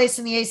first place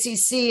in the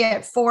ACC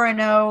at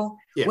 4-0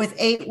 with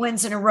 8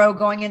 wins in a row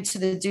going into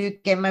the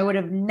Duke game. I would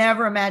have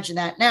never imagined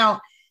that. Now,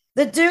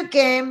 the Duke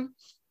game,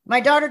 my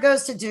daughter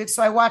goes to Duke,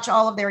 so I watch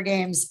all of their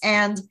games.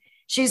 And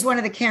she's one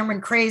of the Cameron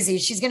crazy.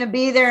 She's going to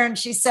be there. And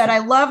she said, I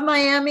love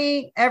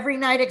Miami every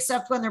night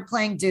except when they're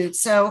playing Duke.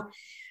 So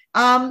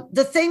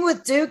the thing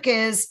with Duke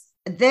is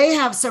they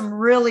have some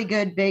really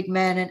good big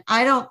men. And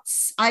I don't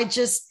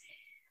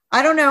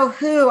know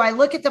who. I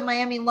look at the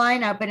Miami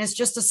lineup and it's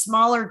just a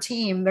smaller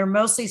team. They're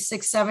mostly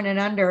 6'7" and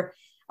under.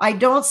 I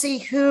don't see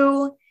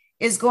who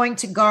is going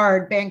to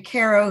guard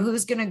Banchero,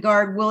 who's going to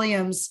guard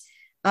Williams.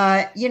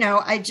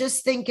 I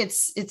just think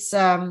it's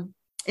going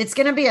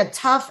to be a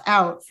tough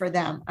out for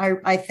them.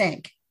 I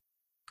think.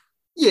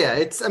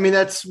 Yeah,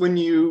 that's when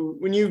you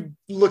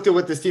looked at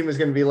what this team is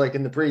going to be like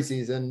in the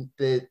preseason.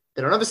 They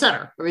don't have a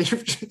center. I mean,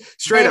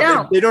 straight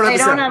up, they don't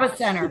have a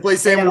center. You play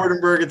Sam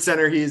Wardenberg at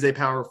center. He is a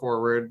power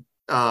forward.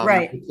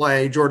 Right. You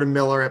play Jordan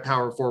Miller at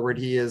power forward.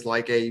 He is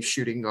like a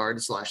shooting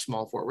guard /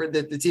 small forward.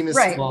 The team is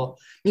small.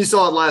 You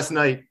saw it last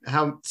night,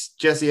 how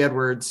Jesse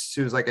Edwards,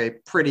 who's like a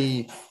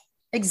pretty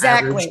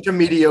average to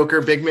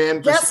mediocre big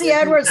man. Jesse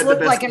Edwards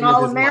looked like an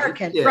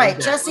All-American. Yeah, right.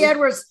 Exactly.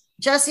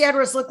 Jesse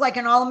Edwards looked like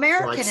an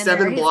All-American. Like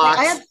 7 blocks.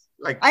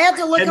 I had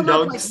to look him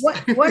dunks. Up.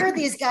 Like, what are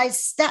these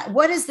guys'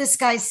 what is this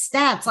guy's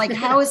stats? Like,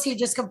 how is he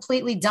just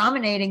completely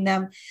dominating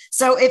them?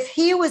 So if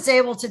he was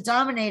able to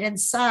dominate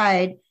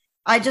inside,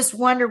 I just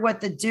wonder what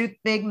the Duke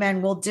big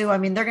men will do. I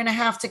mean, they're going to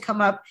have to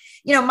come up.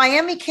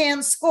 Miami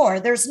can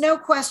score. There's no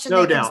question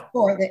they can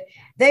score.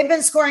 They've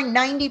been scoring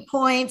 90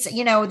 points.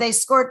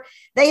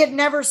 They had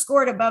never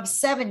scored above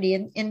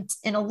 70 in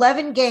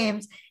 11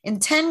 games. In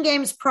 10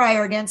 games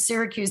prior against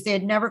Syracuse, they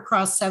had never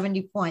crossed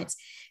 70 points.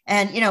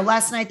 And,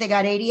 last night they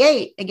got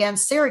 88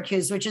 against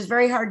Syracuse, which is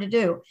very hard to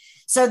do.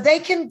 So they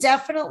can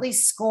definitely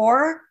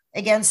score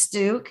against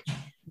Duke.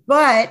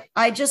 But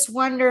I just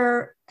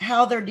wonder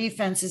how their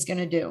defense is going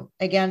to do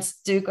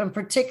against Duke, and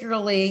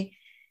particularly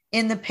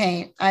in the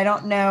paint. I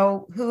don't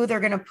know who they're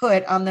going to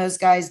put on those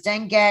guys.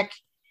 Dengek.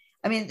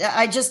 I mean,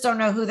 I just don't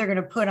know who they're going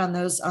to put on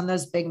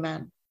those big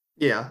men.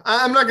 Yeah,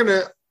 I'm not going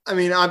to. I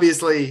mean,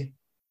 obviously,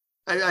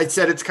 I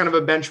said it's kind of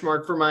a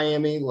benchmark for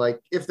Miami. Like,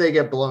 if they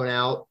get blown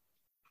out,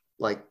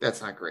 like,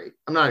 that's not great.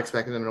 I'm not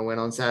expecting them to win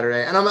on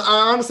Saturday. And I'm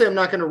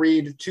not going to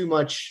read too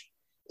much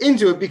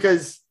into it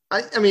because,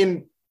 I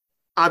mean,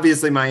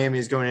 obviously Miami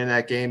is going in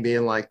that game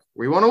being like,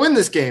 we want to win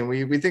this game.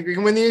 We think we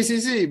can win the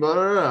ACC, blah,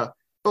 blah, blah.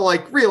 But,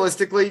 like,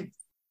 realistically,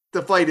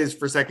 the fight is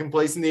for second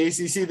place in the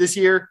ACC this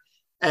year.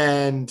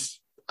 And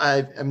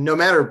no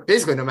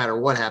matter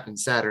what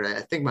happens Saturday,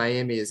 I think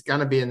Miami is going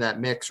to be in that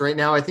mix right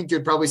now. I think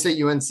you'd probably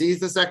say UNC is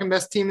the second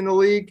best team in the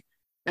league,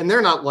 and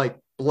they're not like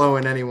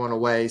blowing anyone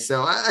away.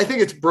 So I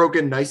think it's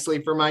broken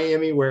nicely for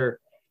Miami where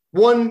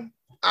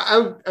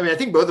I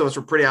think both of us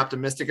were pretty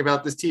optimistic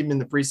about this team in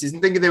the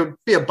preseason, thinking they would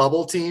be a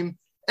bubble team,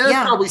 and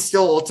that's probably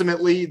still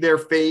ultimately their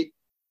fate.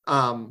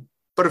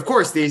 But of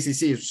course the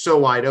ACC is so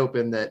wide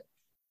open that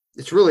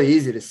it's really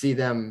easy to see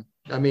them.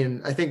 I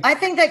mean, I think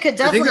they could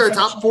definitely. I think they're a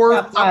top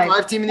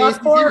 5 team in the ACC.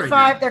 Top 4 or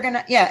 5, they're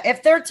gonna. Yeah,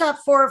 if they're top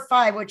 4 or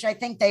 5, which I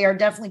think they are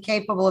definitely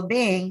capable of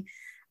being,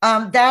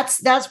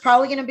 that's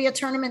probably going to be a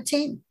tournament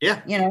team.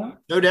 Yeah,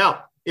 no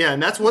doubt. Yeah,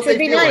 and that's what they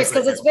be nice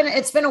because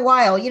it's been a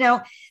while.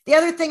 The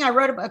other thing, I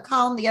wrote a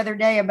column the other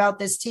day about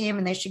this team,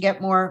 and they should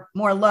get more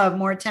love,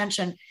 more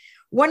attention.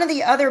 One of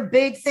the other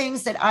big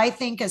things that I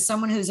think, as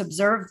someone who's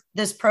observed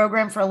this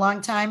program for a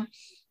long time,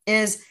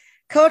 is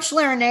Coach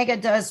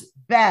Larrañaga does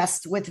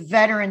best with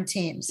veteran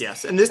teams.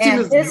 Yes, and this team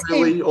is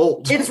really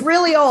old. It's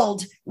really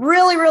old,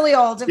 really, really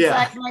old. In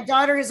fact, my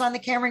daughter is on the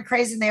Cameron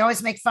Crazy, and they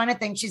always make fun of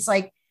things. She's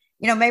like,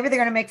 maybe they're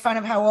going to make fun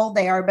of how old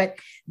they are, but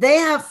they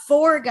have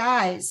 4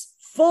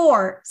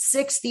 4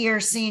 sixth-year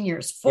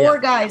seniors, four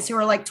guys who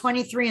are like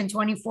 23 and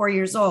 24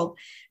 years old.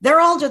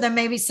 They're older than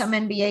maybe some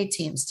NBA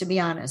teams, to be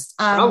honest.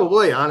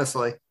 Probably,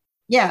 honestly.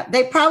 Yeah,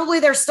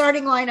 their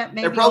starting lineup.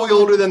 Maybe they're probably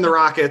older than the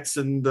Rockets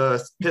and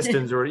the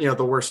Pistons, or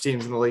the worst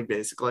teams in the league,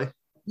 basically.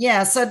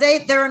 Yeah, so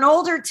they're an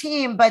older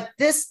team, but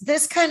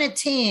this kind of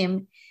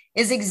team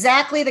is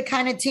exactly the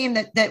kind of team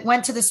that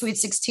went to the Sweet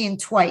 16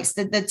 twice.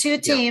 The two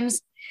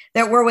teams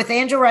that were with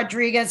Angel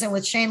Rodriguez and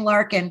with Shane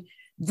Larkin,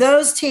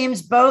 those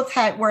teams both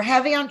were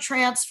heavy on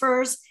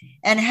transfers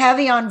and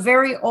heavy on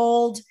very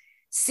old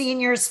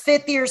seniors,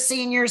 fifth-year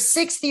seniors,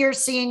 sixth-year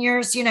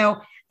seniors.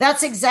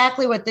 That's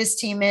exactly what this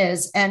team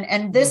is.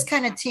 And this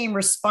kind of team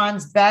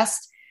responds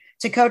best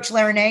to Coach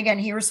Larrañaga, and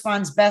he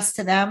responds best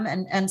to them.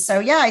 And so,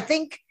 I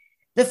think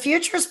the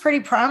future is pretty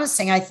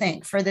promising, I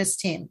think, for this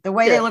team, the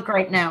way they look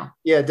right now.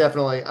 Yeah,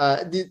 definitely.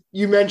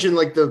 You mentioned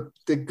like the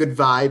good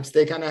vibes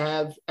they kind of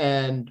have.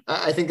 And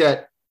I think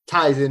that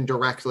ties in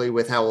directly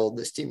with how old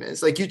this team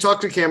is. Like, you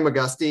talk to Cam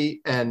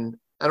McGusty, and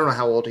I don't know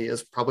how old he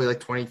is, probably like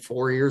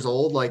 24 years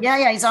old. Like,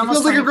 he's almost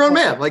he feels like a grown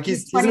man. Like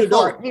he's an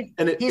adult,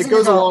 and it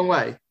goes a long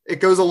way. It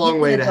goes a long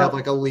way to have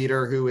like a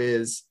leader who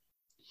is,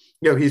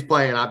 he's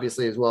playing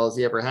obviously as well as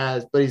he ever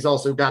has, but he's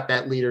also got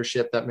that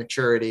leadership, that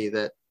maturity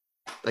that,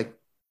 like,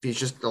 he's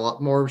just a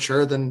lot more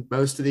mature than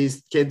most of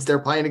these kids they're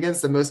playing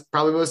against, and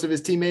probably most of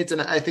his teammates.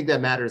 And I think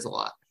that matters a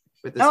lot.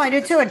 I do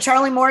too. And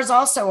Charlie Moore is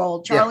also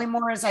old. Charlie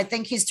Moore is, I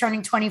think he's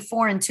turning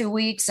 24 in 2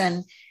 weeks.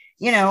 And,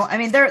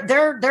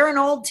 they're an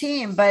old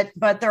team, but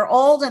they're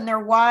old and they're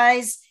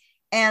wise,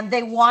 and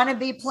they want to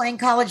be playing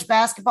college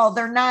basketball.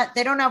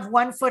 They don't have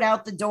 1 foot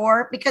out the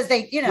door because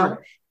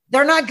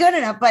they're not good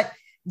enough, but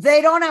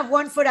they don't have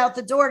 1 foot out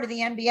the door to the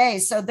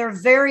NBA. So they're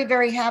very,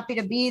 very happy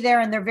to be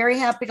there. And they're very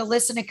happy to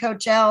listen to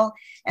Coach L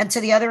and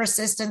to the other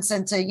assistants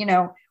and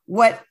to,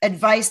 what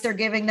advice they're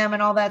giving them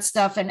and all that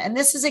stuff. And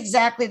this is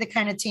exactly the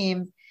kind of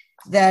team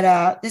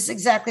that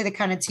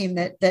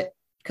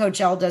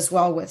Coach L does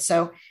well with.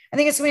 So I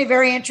think it's going to be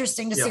very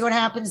interesting to see what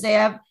happens. They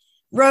have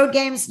road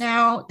games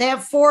now. They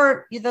have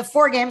the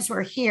 4 games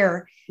were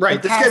here.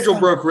 Right. The schedule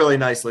broke really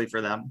nicely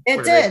for them.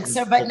 It did.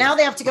 But now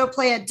they have to go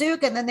play at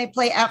Duke, and then they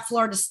play at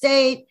Florida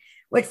State,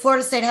 which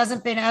Florida State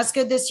hasn't been as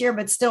good this year,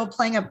 but still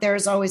playing up there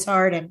is always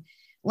hard. And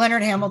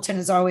Leonard Hamilton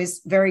is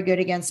always very good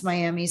against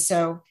Miami.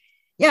 So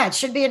it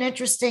should be an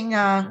interesting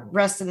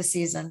rest of the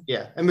season.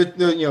 Yeah. And,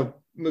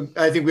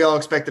 I think we all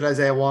expected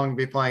Isaiah Wong to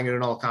be playing at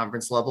an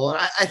all-conference level. And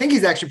I think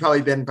he's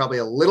actually been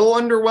a little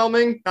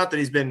underwhelming. Not that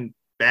he's been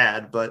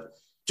bad, but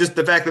just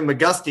the fact that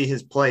McGusty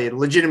has played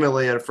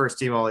legitimately at a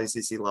first-team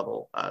All-ACC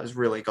level has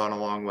really gone a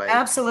long way.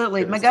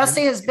 Absolutely.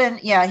 McGusty has been,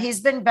 he's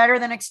been better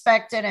than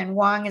expected, and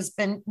Wong has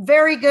been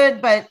very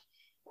good, but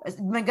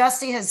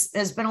McGusty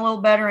has been a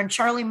little better, and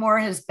Charlie Moore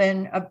has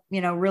been,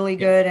 really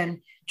good,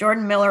 and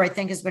Jordan Miller, I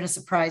think, has been a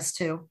surprise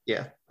too.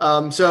 Yeah.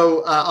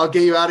 So I'll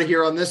get you out of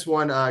here on this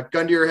one.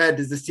 Gun to your head,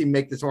 does this team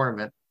make the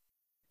tournament?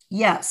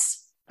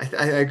 Yes.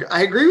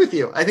 I agree with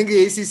you. I think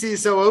the ACC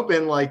is so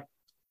open. Like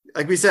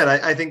we said,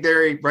 I think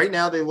right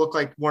now they look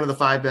like one of the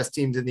 5 best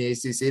teams in the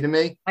ACC to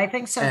me. I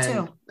think so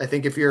too. I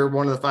think if you're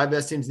one of the 5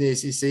 best teams in the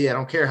ACC, I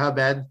don't care how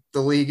bad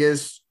the league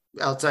is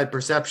outside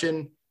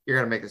perception, you're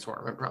going to make the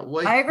tournament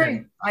probably. I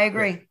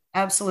agree. Yeah.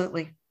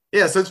 Absolutely.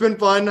 Yeah, so it's been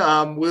fun.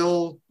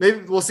 We'll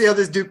see how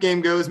this Duke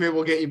game goes. Maybe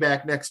we'll get you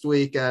back next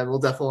week. We'll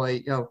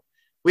definitely,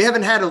 we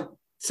haven't had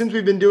since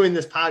we've been doing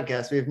this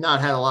podcast, we have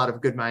not had a lot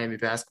of good Miami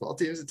basketball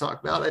teams to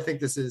talk about. I think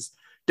this is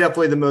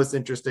definitely the most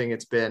interesting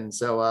it's been.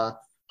 So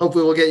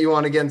hopefully we'll get you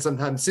on again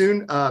sometime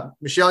soon.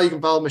 Michelle, you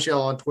can follow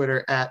Michelle on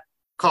Twitter at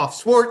Koff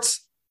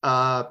Sports.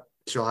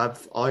 She'll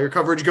have all your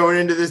coverage going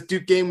into this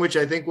Duke game, which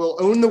I think will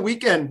own the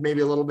weekend,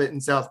 maybe a little bit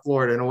in South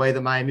Florida in a way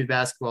that Miami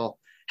basketball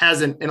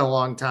hasn't in a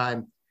long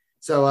time.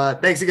 So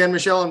thanks again,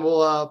 Michelle, and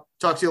we'll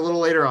talk to you a little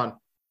later on.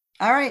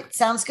 All right.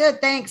 Sounds good.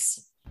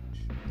 Thanks.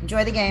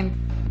 Enjoy the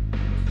game.